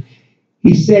troubled, and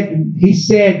he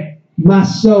said, my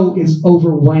soul is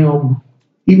overwhelmed.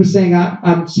 He was saying, I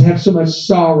have so much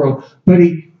sorrow, but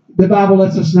the Bible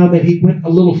lets us know that he went a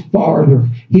little farther.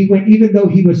 He went, even though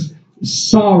he was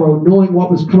sorrow, knowing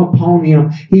what was come upon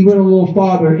him, he went a little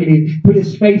farther and he put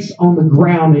his face on the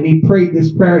ground and he prayed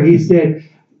this prayer. He said,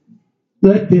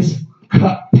 let this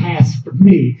cup pass from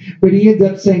me. But he ends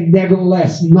up saying,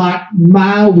 nevertheless, not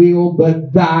my will,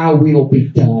 but thy will be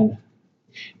done.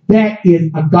 That is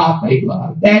agape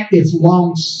love. That is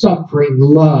long-suffering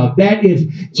love. That is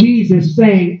Jesus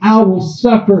saying, I will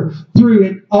suffer through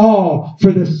it all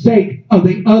for the sake of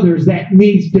the others that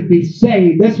needs to be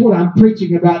saved. That's what I'm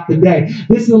preaching about today.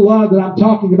 This is the love that I'm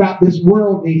talking about this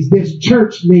world needs, this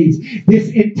church needs,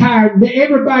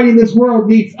 everybody in this world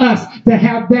needs us to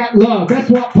have that love. That's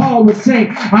what Paul was saying.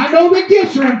 I know the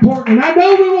gifts are important. I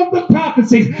know we want the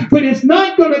prophecies, but it's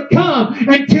not going to come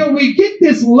until we get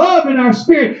this love in our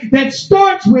spirit that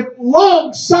starts with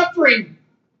long suffering.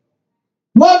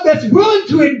 Love that's willing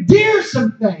to endure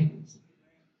some things.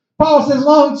 Paul says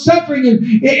long suffering,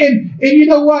 and you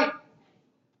know what?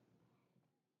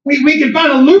 We can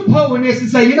find a loophole in this and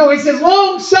say, he says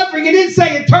long suffering. It didn't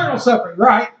say eternal suffering,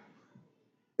 right?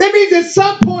 That means at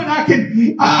some point I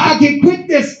can quit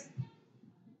this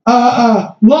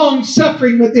long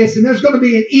suffering with this, and there's going to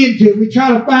be an end to it. We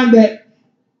try to find that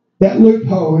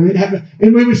loophole.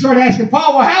 And when we start asking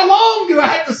Paul, well, how long do I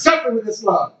have to suffer with this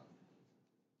love?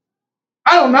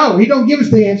 I don't know. He don't give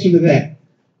us the answer to that.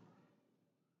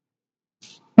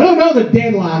 I don't know the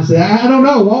deadlines to that. I don't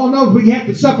know. All I know is we have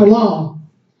to suffer long.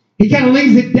 He kind of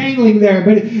leaves it dangling there.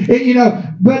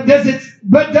 But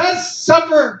does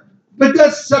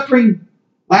suffering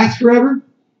last forever?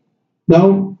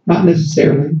 No, not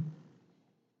necessarily.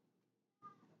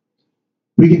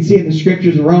 We can see in the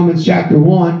scriptures in Romans chapter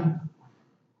 1.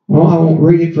 Well, I won't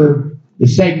read it for the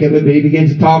sake of it, but he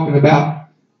begins talking about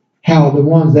how the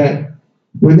ones that,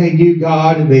 when they knew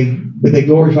God but they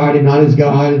glorified Him not as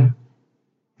God, and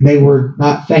they were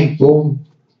not thankful,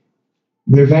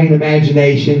 their vain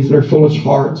imaginations, their foolish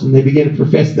hearts, and they began to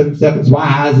profess themselves as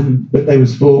wise, but they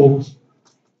was fools.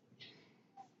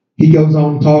 He goes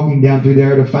on talking down through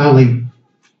there to finally,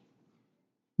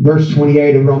 verse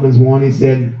 28 of Romans 1, he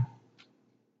said,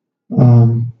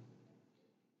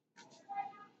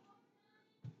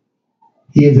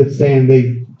 he ends up saying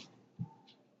they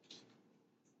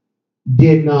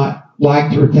did not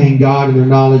like to retain God in their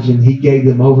knowledge, and He gave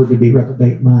them over to be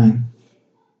reprobate mind,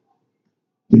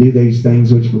 to do these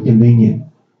things which were convenient.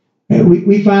 And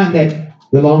we find that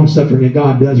the long suffering of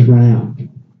God does run out.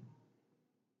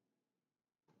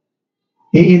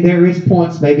 And there is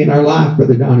points maybe in our life,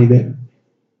 Brother Donnie, that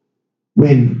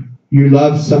when you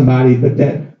love somebody, but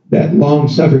that long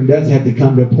suffering does have to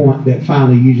come to a point that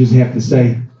finally you just have to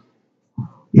say,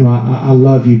 I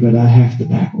love you, but I have to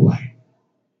back away.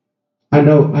 I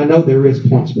know there is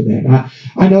points for that.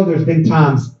 I know there's been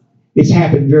times, it's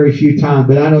happened very few times,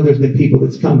 but I know there's been people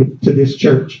that's come to this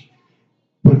church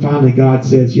when finally God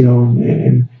says,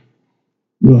 and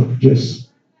look, just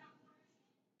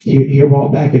here a while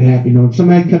back it happened. If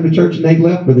somebody come to church and they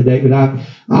left for the day, but I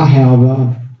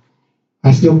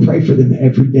still pray for them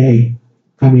every day.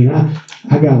 I mean, I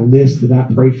got a list that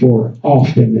I pray for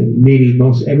often and meeting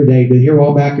most every day. But here a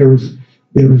while back there was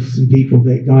some people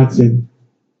that God said,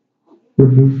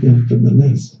 remove them from the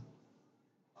list.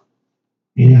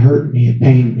 And it hurt me, it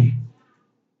pained me.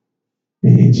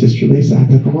 And Sister Lisa, I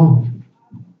took them off.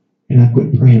 And I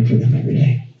quit praying for them every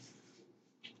day.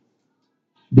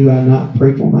 Do I not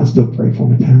pray for them? I still pray for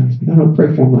them at times. But I don't pray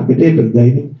for them like I did with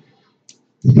David.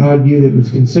 God knew that it was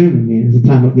consuming me. And it's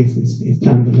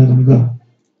time to let them go.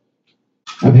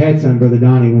 I've had some, Brother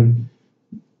Donnie, when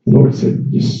the Lord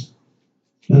said, just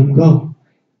let them go.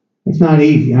 It's not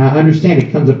easy. I understand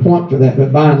it comes a point for that,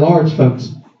 but by and large, folks,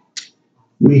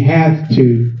 we have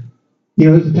to,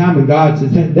 there's a time when God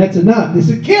says, that's enough. This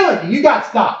is killing you. You got to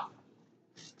stop.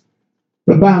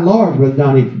 But by and large, Brother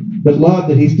Donnie, the love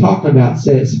that he's talking about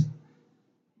says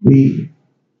we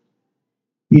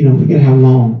got to have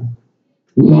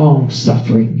long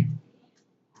suffering.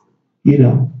 I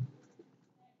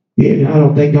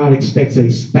don't think God expects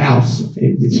a spouse,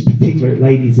 it's particular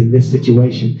ladies in this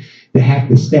situation, to have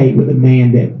to stay with a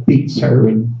man that beats her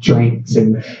and drinks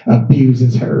and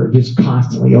abuses her just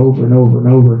constantly over and over and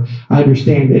over. I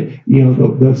understand that,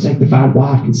 the sanctified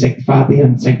wife can sanctify the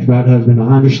unsanctified husband.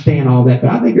 I understand all that, but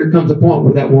I think there comes a point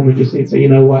where that woman just needs to say, you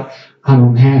know what? I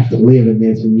don't have to live in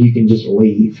this, and you can just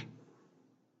leave.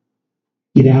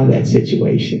 Get out of that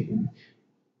situation.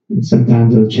 And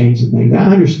sometimes it'll change some things. I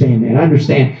understand that. I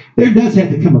understand. There does have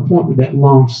to come a point with that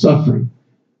long suffering.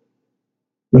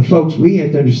 But folks, we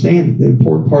have to understand that the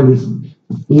important part of this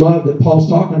love that Paul's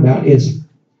talking about is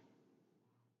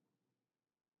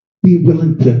be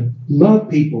willing to love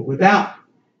people without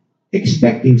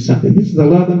expecting something. This is the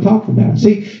love I'm talking about.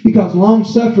 See, because long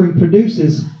suffering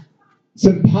produces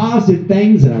some positive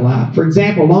things in our life. For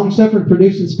example, long suffering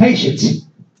produces patience.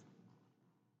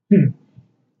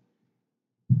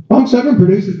 Long suffering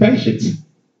produces patience.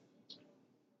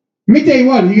 Let me tell you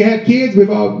what, you have kids,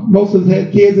 most of us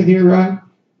have kids in here, right?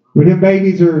 When them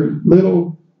babies are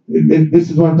little,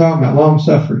 this is what I'm talking about, long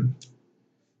suffering.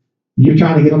 You're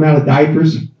trying to get them out of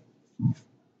diapers.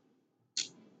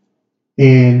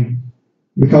 And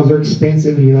because they're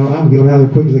expensive, I'm going to get them out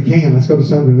as quick as I can. Let's go to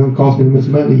something that don't cost me much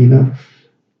money, No,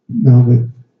 but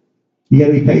you got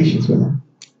to be patient with them.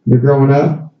 They're growing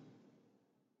up.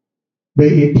 But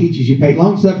it teaches you patience.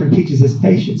 Long suffering teaches us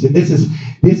patience. And this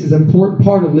is an important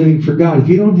part of living for God. If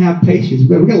you don't have patience,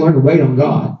 we've got to learn to wait on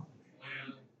God.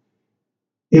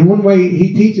 And one way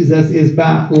he teaches us is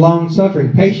by long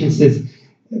suffering. Patience, it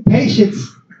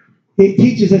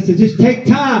teaches us to just take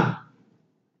time.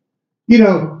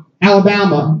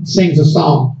 Alabama sings a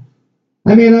song.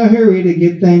 I'm in a hurry to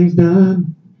get things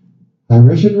done. I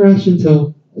rush and rush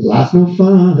until life's no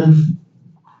fun.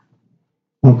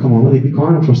 Oh, come on, let me be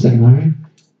carnal for a second, all right?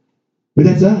 But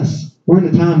that's us. We're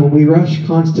in a time when we rush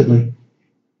constantly.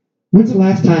 When's the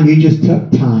last time you just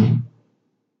took time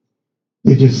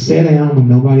to just sit down when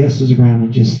nobody else is around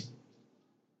and just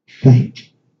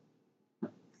think?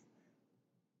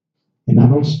 And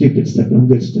not on stupid stuff, but on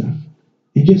good stuff.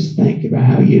 And just think about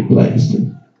how you're blessed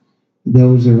and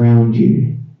those around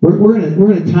you. We're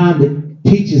in a time that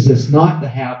teaches us not to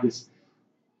have this.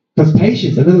 Because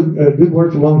patience, another good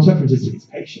word for long suffering is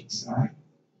patience. All right.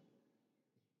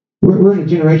 We're in a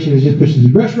generation that just pushes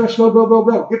rush,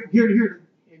 go, get from here to here,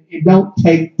 and don't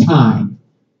take time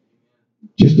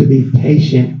just to be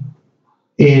patient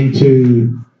and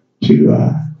to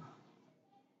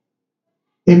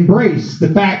embrace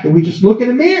the fact that we just look in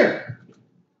the mirror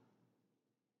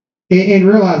and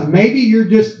realize maybe you're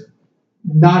just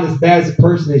not as bad as a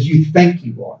person as you think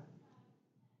you are.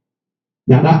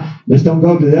 Now, let's don't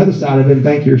go to the other side of it and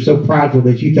think you're so prideful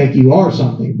that you think you are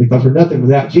something, because we're nothing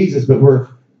without Jesus, but we're,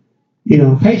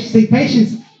 patience. See,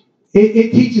 patience,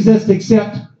 it teaches us to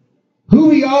accept who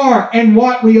we are and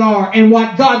what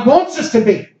God wants us to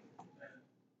be.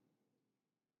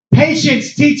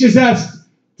 Patience teaches us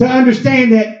to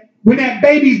understand that when that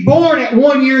baby's born at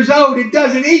 1 year old, it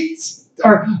doesn't eat,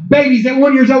 or babies at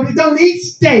 1 year old, it don't eat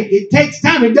steak. It takes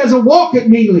time. It doesn't walk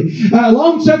immediately.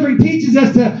 Long suffering teaches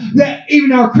us that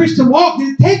even our Christian walk,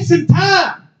 it takes some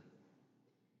time.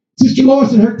 Sister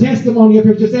Lois and her testimony up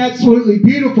here is just absolutely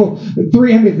beautiful. The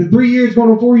 3 years, going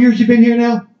on 4 years you've been here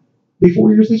now? Be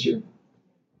 4 years this year?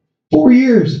 4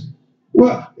 years.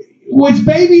 Well, it's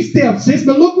baby steps, sis,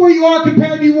 but look where you are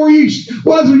compared to where you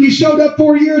was when you showed up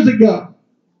 4 years ago.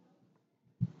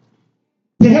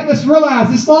 To help us realize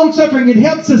this long suffering, it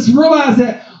helps us realize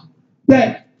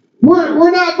that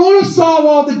we're not going to solve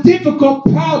all the difficult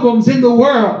problems in the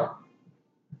world.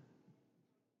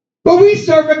 But we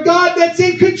serve a God that's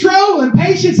in control, and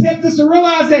patience helps us to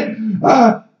realize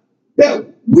that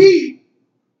we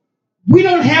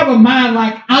don't have a mind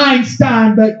like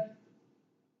Einstein, but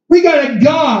we got a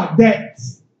God that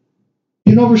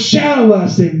can overshadow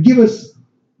us and give us,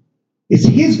 it's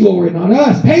His glory, not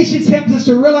us. Patience helps us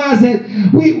to realize that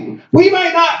we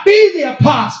might not be the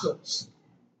apostles,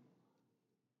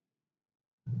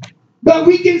 but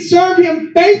we can serve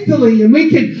Him faithfully, and we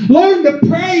can learn to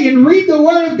pray and read the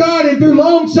Word of God, and through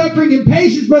long suffering and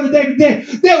patience, Brother David,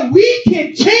 that we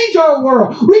can change our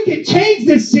world. We can change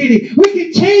this city. We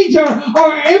can change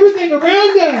our everything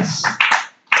around us.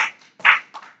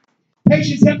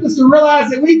 Patience helps us to realize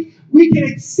that we can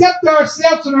accept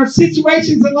ourselves and our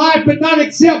situations in life, but not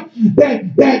accept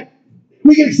that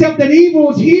we can accept that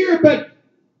evil is here, but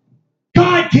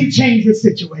God can change the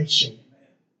situation.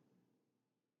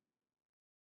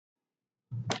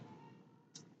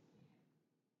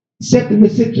 Accepting the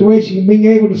situation and being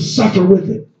able to suffer with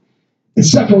it. And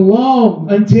suffer long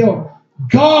until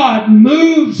God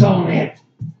moves on it.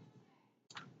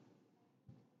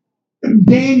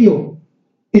 Daniel,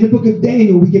 in the book of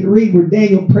Daniel, we can read where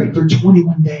Daniel prayed for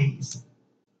 21 days.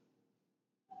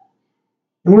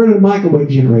 And we're in a microwave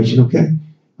generation, okay?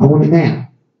 I want it now.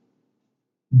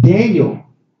 Daniel,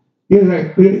 you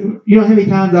know how many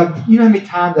times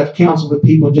I've counseled with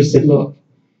people and just said, look,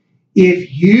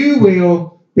 if you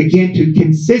will begin to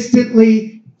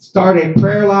consistently start a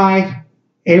prayer life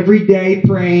every day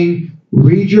praying,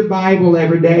 read your Bible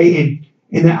every day,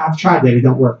 and I've tried that, it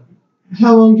don't work.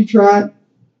 How long did you try it?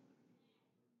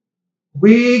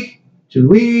 Week, 2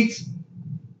 weeks.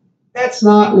 That's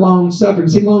not long suffering.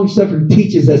 See, long suffering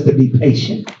teaches us to be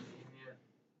patient.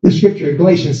 The scripture in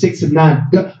Galatians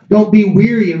 6:9, don't be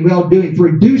weary in well doing, for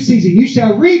in due season you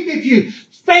shall reap if you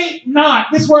faint not.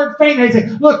 This word faint, they say,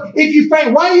 look, if you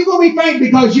faint, why are you going to be faint?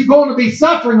 Because you're going to be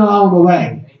suffering along the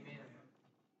way.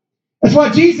 That's why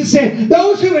Jesus said,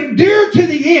 those who endure to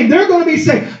the end, they're going to be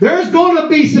saved. There's going to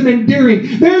be some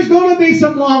enduring. There's going to be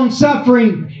some long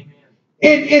suffering.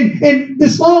 And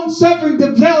this long suffering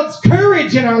develops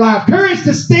courage in our life. Courage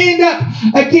to stand up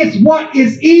against what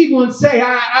is evil and say,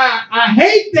 I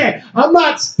hate that. I'm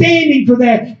not standing for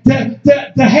that.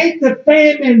 To hate the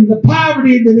famine, the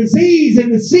poverty, the disease,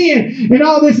 and the sin, and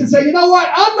all this, and say, you know what?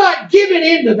 I'm not giving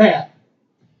in to that.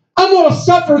 I'm going to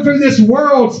suffer through this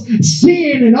world's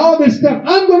sin and all this stuff.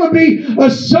 I'm going to be a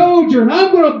soldier, and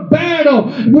I'm going to battle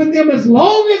with them as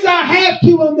long as I have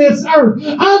to on this earth.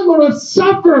 I'm going to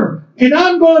suffer, and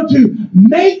I'm going to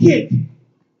make it.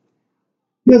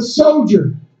 Be a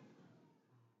soldier.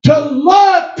 To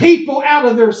love people out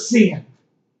of their sin.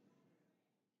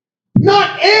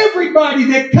 Not everybody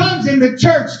that comes in the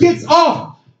church gets off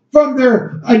from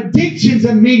their addictions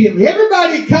immediately.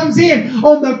 Everybody comes in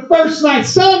on the first night.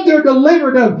 Some they're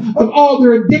delivered of all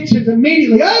their addictions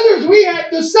immediately. Others we have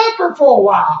to suffer for a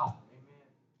while.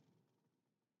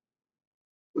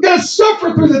 We've got to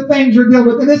suffer through the things we're dealing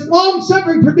with. And this long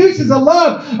suffering produces a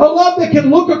love that can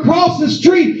look across the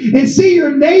street and see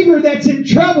your neighbor that's in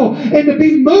trouble and to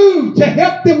be moved to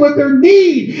help them with their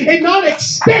need and not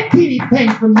expect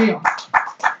anything from them.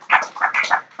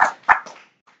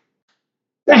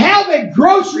 To have a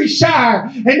grocery shire,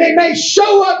 and they may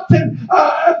show up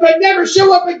but never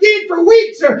show up again for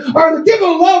weeks, or give a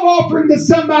love offering to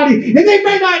somebody, and they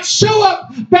may not show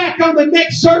up back on the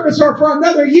next service or for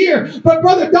another year. But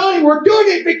Brother Donnie, we're doing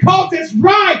it because it's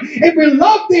right, and we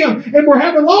love them, and we're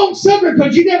having long suffering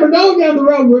because you never know down the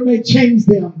road where it may change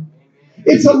them.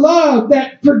 It's a love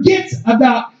that forgets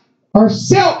about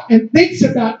ourselves and thinks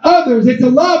about others. It's a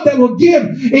love that will give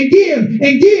and give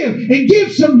and give and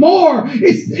give some more.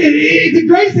 It's the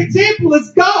greatest example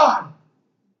is God.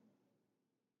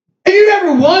 And you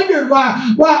ever wondered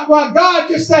why God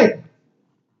just say,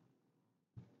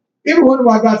 you ever wonder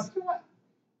why God said,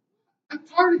 I'm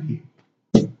tired of you.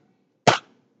 You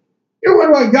ever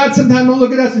wonder why God sometimes don't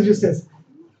look at us and just says,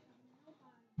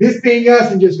 this being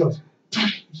us, and just goes,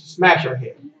 smash our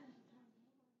head.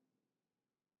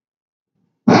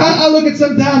 I look at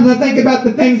sometimes and I think about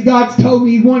the things God's told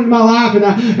me He wanted in my life, and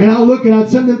I'll look at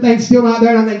some of the things still not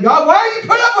there, and I think, God, why are you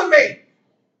put up with me?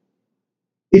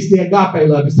 It's the agape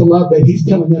love. It's the love that He's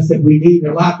telling us that we need in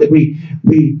our life, that we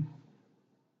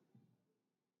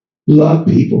love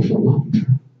people for a long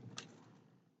time.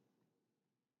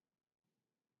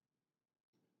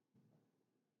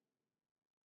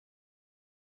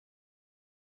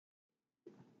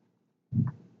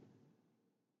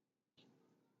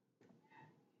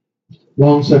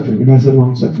 Long suffering. Everybody said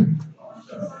long suffering.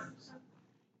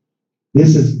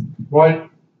 This is what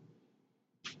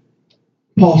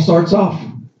Paul starts off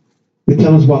with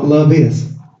telling us what love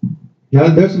is.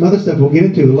 Now, there's some other stuff we'll get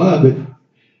into, love, but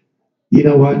you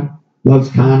know what?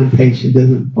 Love's kind and patient,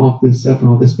 doesn't offer itself and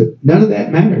all this, but none of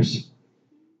that matters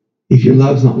if your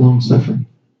love's not long suffering.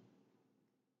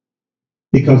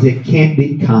 Because it can't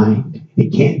be kind.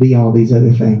 It can't be all these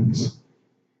other things.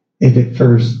 If at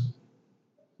first,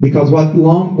 because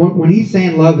when he's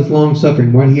saying love is long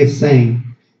suffering, what he is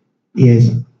saying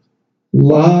is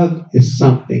love is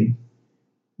something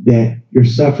that you're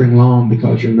suffering long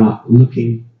because you're not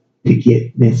looking to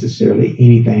get necessarily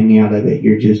anything out of it.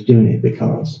 You're just doing it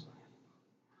because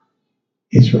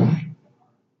it's right.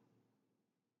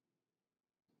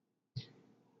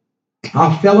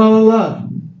 I fell out of love.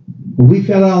 We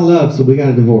fell out of love, so we got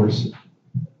a divorce.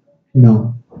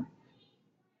 No.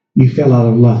 You fell out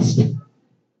of lust.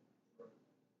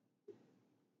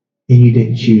 And you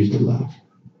didn't choose to love.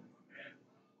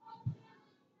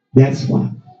 That's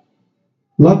why.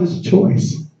 Love is a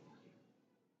choice.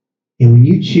 And when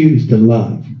you choose to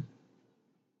love,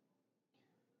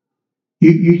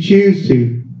 you choose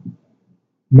to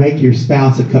make your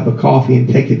spouse a cup of coffee and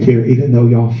take it to her even though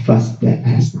y'all fussed that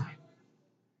last night.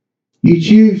 You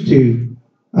choose to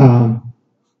buy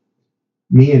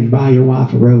your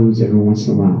wife a rose every once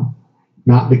in a while.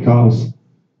 Not because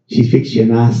she fixed you a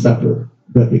nice supper,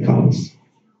 but because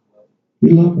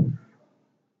you love her.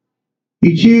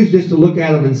 You choose just to look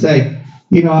at them and say,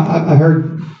 you know, I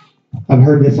heard I've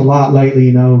heard this a lot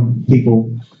lately,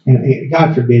 people, and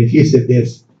God forbid, if you said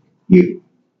this, you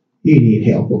need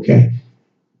help, okay?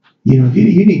 You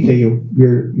need to tell you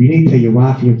need to tell your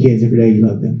wife and your kids every day you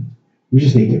love them. You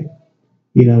just need to.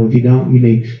 If you don't, you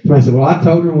need. Somebody said, well, I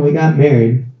told her when we got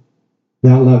married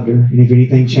that I loved her, and if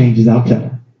anything changes, I'll tell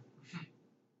her.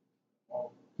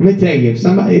 Let me tell you, if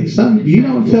you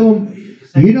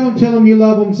don't tell them you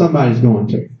love them, somebody's going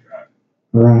to.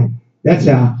 All right? That's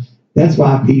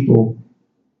why people,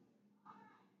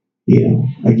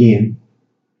 again,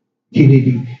 you need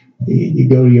to, you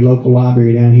go to your local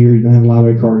library down here, you don't have a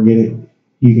library card and get it.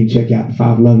 You can check out the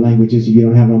 5 love languages. If you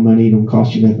don't have no money, it don't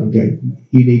cost you nothing. Okay?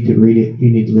 You need to read it. You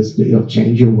need to listen to it. It'll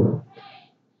change your world.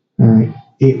 All right?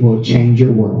 It will change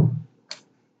your world.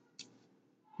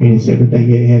 And it's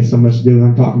everything. It has so much to do with what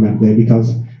I'm talking about today,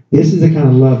 because this is the kind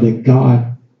of love that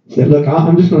God said, look,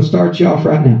 I'm just going to start you off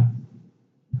right now.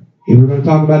 And we're going to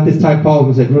talk about this type.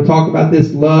 Paul said, we're going to talk about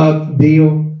this love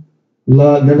deal.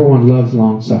 Love, number one, love's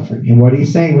long-suffering. And what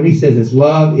he's saying when he says this,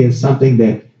 love is something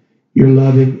that you're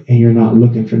loving and you're not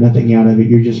looking for nothing out of it.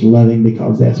 You're just loving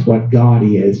because that's what God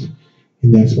is,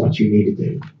 and that's what you need to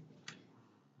do.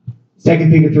 2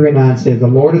 Peter 3:9 says, the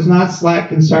Lord is not slack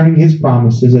concerning his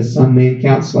promises, as some men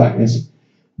count slackness,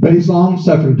 but he's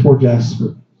long-suffering towards us.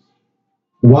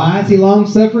 Why is he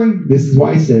long-suffering? This is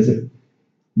why he says it.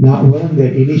 Not willing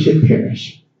that any should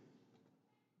perish,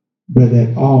 but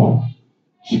that all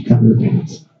should come to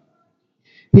repentance.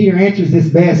 Peter answers this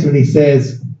best when he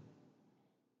says,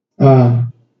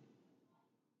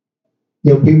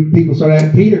 people start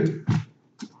asking Peter,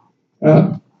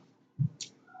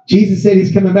 Jesus said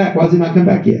he's coming back. Why has he not come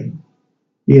back yet?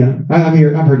 I've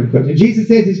heard him question. Jesus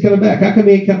says he's coming back. How come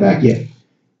he ain't come back yet?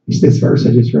 It's this verse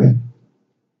I just read.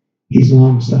 He's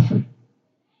long-suffering.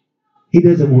 He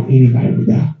doesn't want anybody to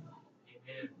die.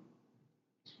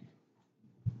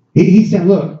 He said,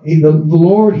 look, the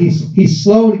Lord, he's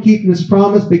slow to keeping his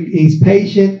promise, but he's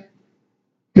patient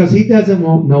because he doesn't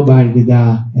want nobody to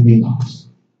die and be lost.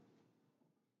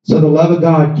 So the love of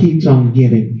God keeps on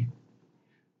giving.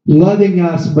 Loving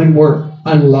us when we're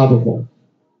unlovable.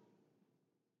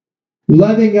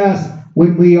 Loving us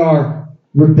when we are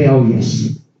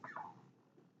rebellious.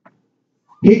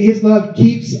 His love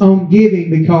keeps on giving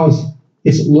because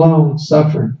it's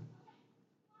long-suffering.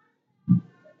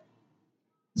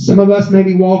 Some of us may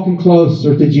be walking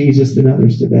closer to Jesus than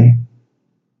others today.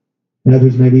 And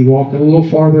others may be walking a little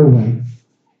farther away.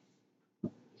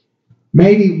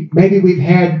 Maybe we've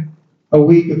had a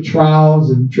week of trials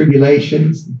and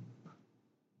tribulations,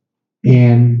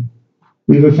 and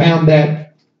we've found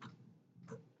that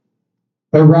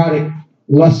erotic,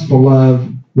 lustful love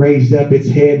raised up its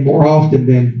head more often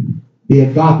than the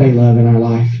agape love in our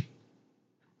life.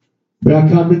 But I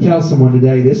come to tell someone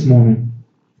today, this morning,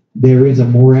 there is a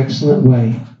more excellent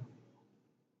way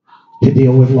to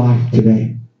deal with life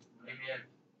today. Amen.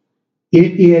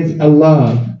 It is a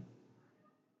love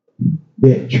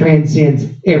that transcends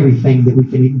everything that we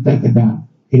can even think about.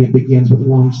 And it begins with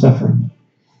long-suffering.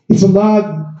 It's a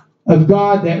love of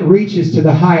God that reaches to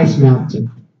the highest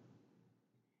mountain.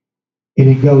 And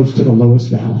it goes to the lowest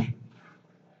valley.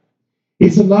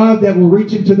 It's a love that will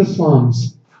reach into the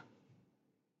slums.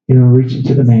 And it will reach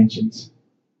into the mansions.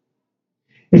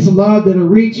 It's a love that will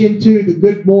reach into the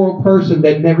good moral person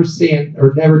that never sinned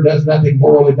or never does nothing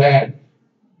morally bad,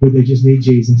 but they just need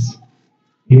Jesus.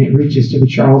 And it reaches to the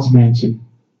Charles Manson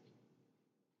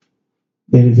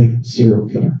that is a serial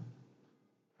killer.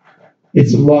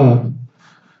 It's a love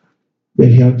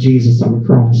that held Jesus on the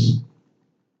cross.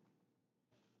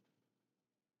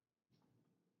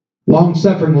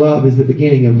 Long-suffering love is the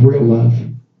beginning of real love.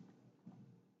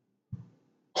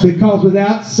 Because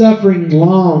without suffering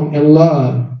long and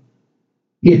love,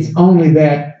 it's only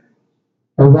that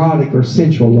erotic or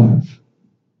sensual love.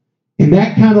 And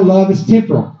that kind of love is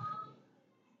temporal.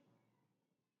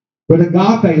 But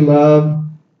agape love,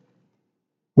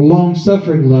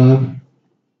 long-suffering love,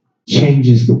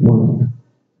 changes the world.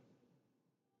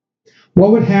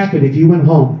 What would happen if you went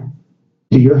home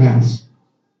to your house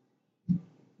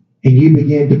and you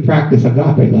began to practice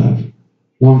agape love,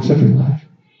 long-suffering love?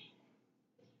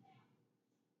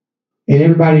 And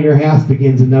everybody in your house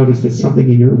begins to notice that something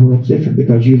in your world is different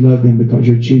because you love them because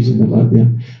you're choosing to love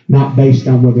them, not based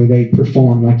on whether they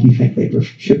perform like you think they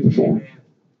should perform.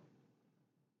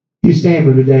 You stand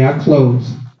for today. I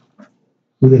close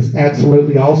with this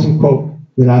absolutely awesome quote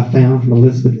that I found from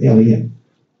Elisabeth Elliot.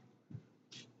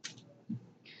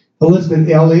 Elisabeth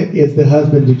Elliot is the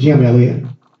husband to Jim Elliot,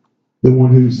 the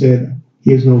one who said,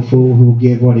 "He is no fool who will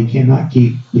give what he cannot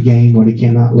keep to gain what he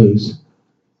cannot lose."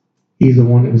 He's the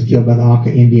one that was killed by the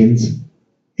Auca Indians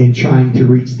in trying to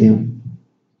reach them.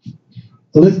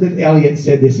 Elizabeth Elliot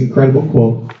said this incredible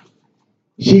quote.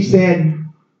 She said,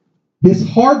 "This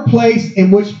hard place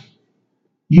in which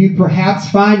you perhaps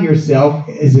find yourself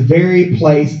is the very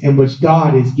place in which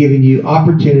God is giving you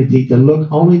opportunity to look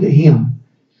only to Him,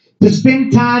 to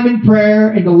spend time in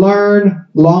prayer and to learn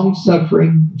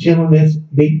long-suffering, gentleness,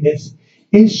 meekness.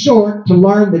 In short, to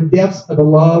learn the depths of the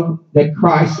love that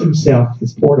Christ Himself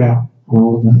has poured out on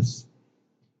all of us.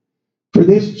 For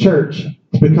this church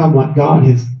to become what God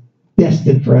has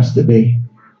destined for us to be.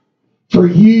 For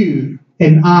you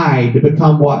and I to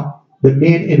become what the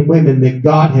men and women that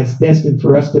God has destined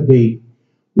for us to be,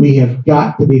 we have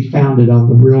got to be founded on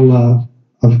the real love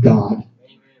of God.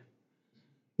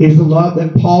 It is the love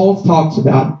that Paul talks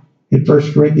about in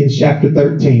 1 Corinthians chapter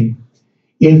 13.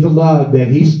 It is the love that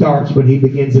he starts when he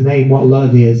begins to name what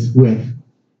love is with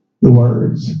the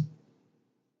words.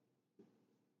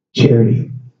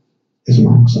 Charity is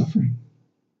long-suffering.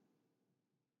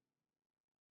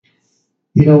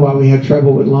 You know why we have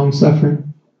trouble with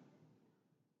long-suffering?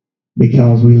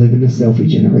 Because we live in a selfie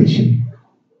generation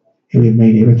and we've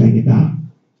made everything about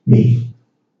me.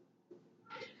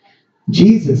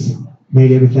 Jesus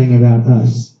made everything about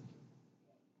us.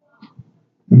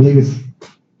 I believe it's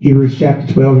Hebrews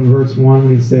chapter 12 and verse 1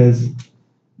 when he says,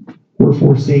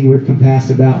 "Wherefore, seeing we're compassed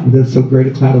about with so great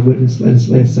a cloud of witness, let us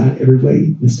lay aside every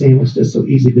weight, the sin which does so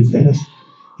easily beset us."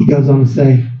 He goes on to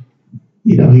say,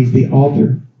 He's the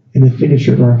author and the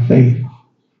finisher of our faith.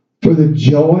 For the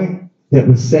joy that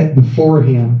was set before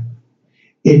Him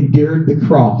endured the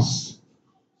cross.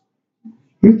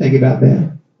 You think about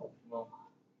that.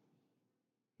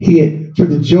 For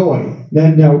the joy.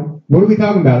 Now, what are we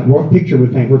talking about? What picture we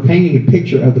paint? We're painting a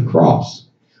picture of the cross.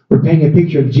 We're painting a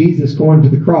picture of Jesus going to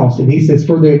the cross. And He says,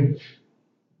 for the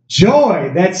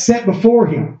joy that's set before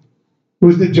Him.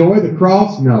 Was the joy the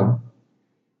cross? No.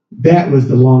 That was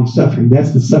the long suffering.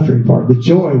 That's the suffering part. The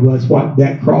joy was what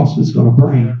that cross was going to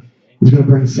bring. It was going to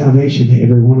bring salvation to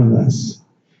every one of us.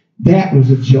 That was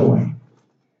the joy.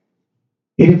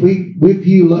 And if we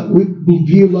view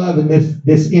love in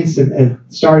this instant as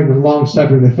starting with long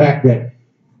suffering, the fact that,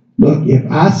 look, if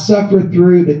I suffer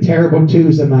through the terrible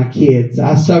twos of my kids,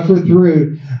 I suffer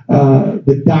through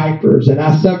the diapers, and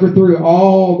I suffer through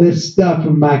all this stuff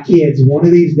with my kids, one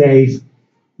of these days,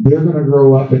 they're going to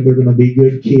grow up and they're going to be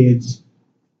good kids,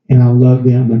 and I love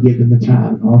them and give them the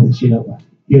time and all this. You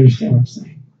understand what I'm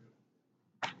saying?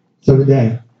 So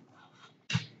today,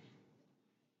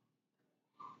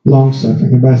 long suffering.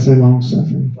 Everybody say long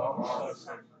suffering.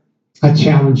 I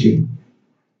challenge you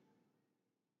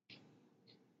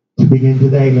to begin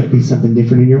today. Let it be something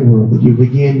different in your world. That you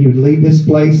leave this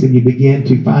place and you begin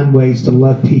to find ways to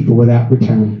love people without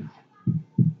return.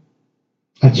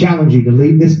 I challenge you to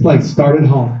leave this place. Start at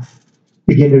home.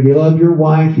 Begin to love your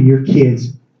wife and your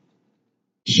kids.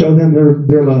 Show them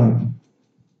their love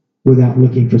without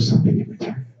looking for something in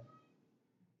return.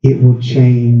 It will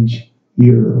change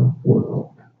your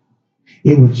world.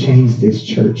 It will change this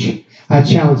church. I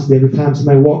challenge that every time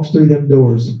somebody walks through them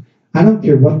doors, I don't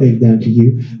care what they've done to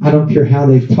you. I don't care how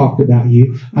they've talked about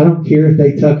you. I don't care if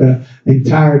they took an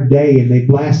entire day and they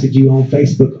blasted you on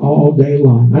Facebook all day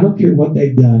long. I don't care what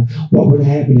they've done. What would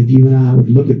happen if you and I would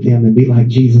look at them and be like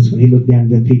Jesus when He looked down at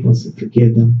them people and said,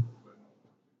 forgive them.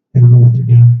 They don't know what they're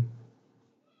doing.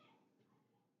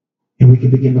 And we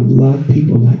can begin to love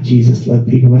people like Jesus loved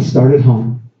people. Let's start at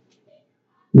home.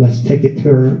 Let's take it to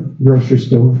our grocery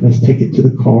store. Let's take it to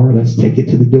the car. Let's take it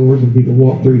to the doors when people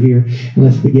walk through here. And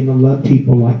let's begin to love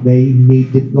people like they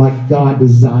need to, like God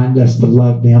designed us to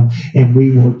love them. And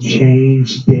we will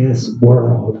change this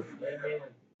world.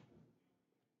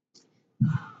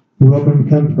 Welcome,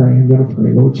 come pray. I'm going to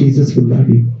pray. Lord Jesus, we love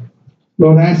you.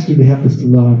 Lord, I ask you to help us to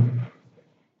love.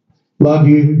 Love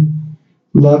you.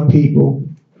 Love people.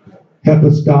 Help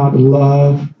us, God, to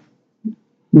love.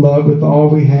 Love with all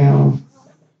we have.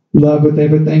 Love with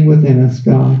everything within us,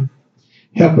 God.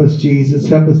 Help us, Jesus.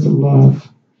 Help us to love.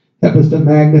 Help us to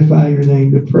magnify your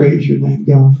name, to praise your name,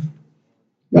 God.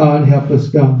 God, help us,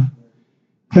 God.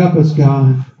 Help us,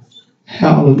 God.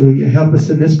 Hallelujah. Help us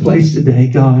in this place today,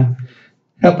 God.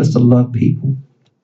 Help us to love people.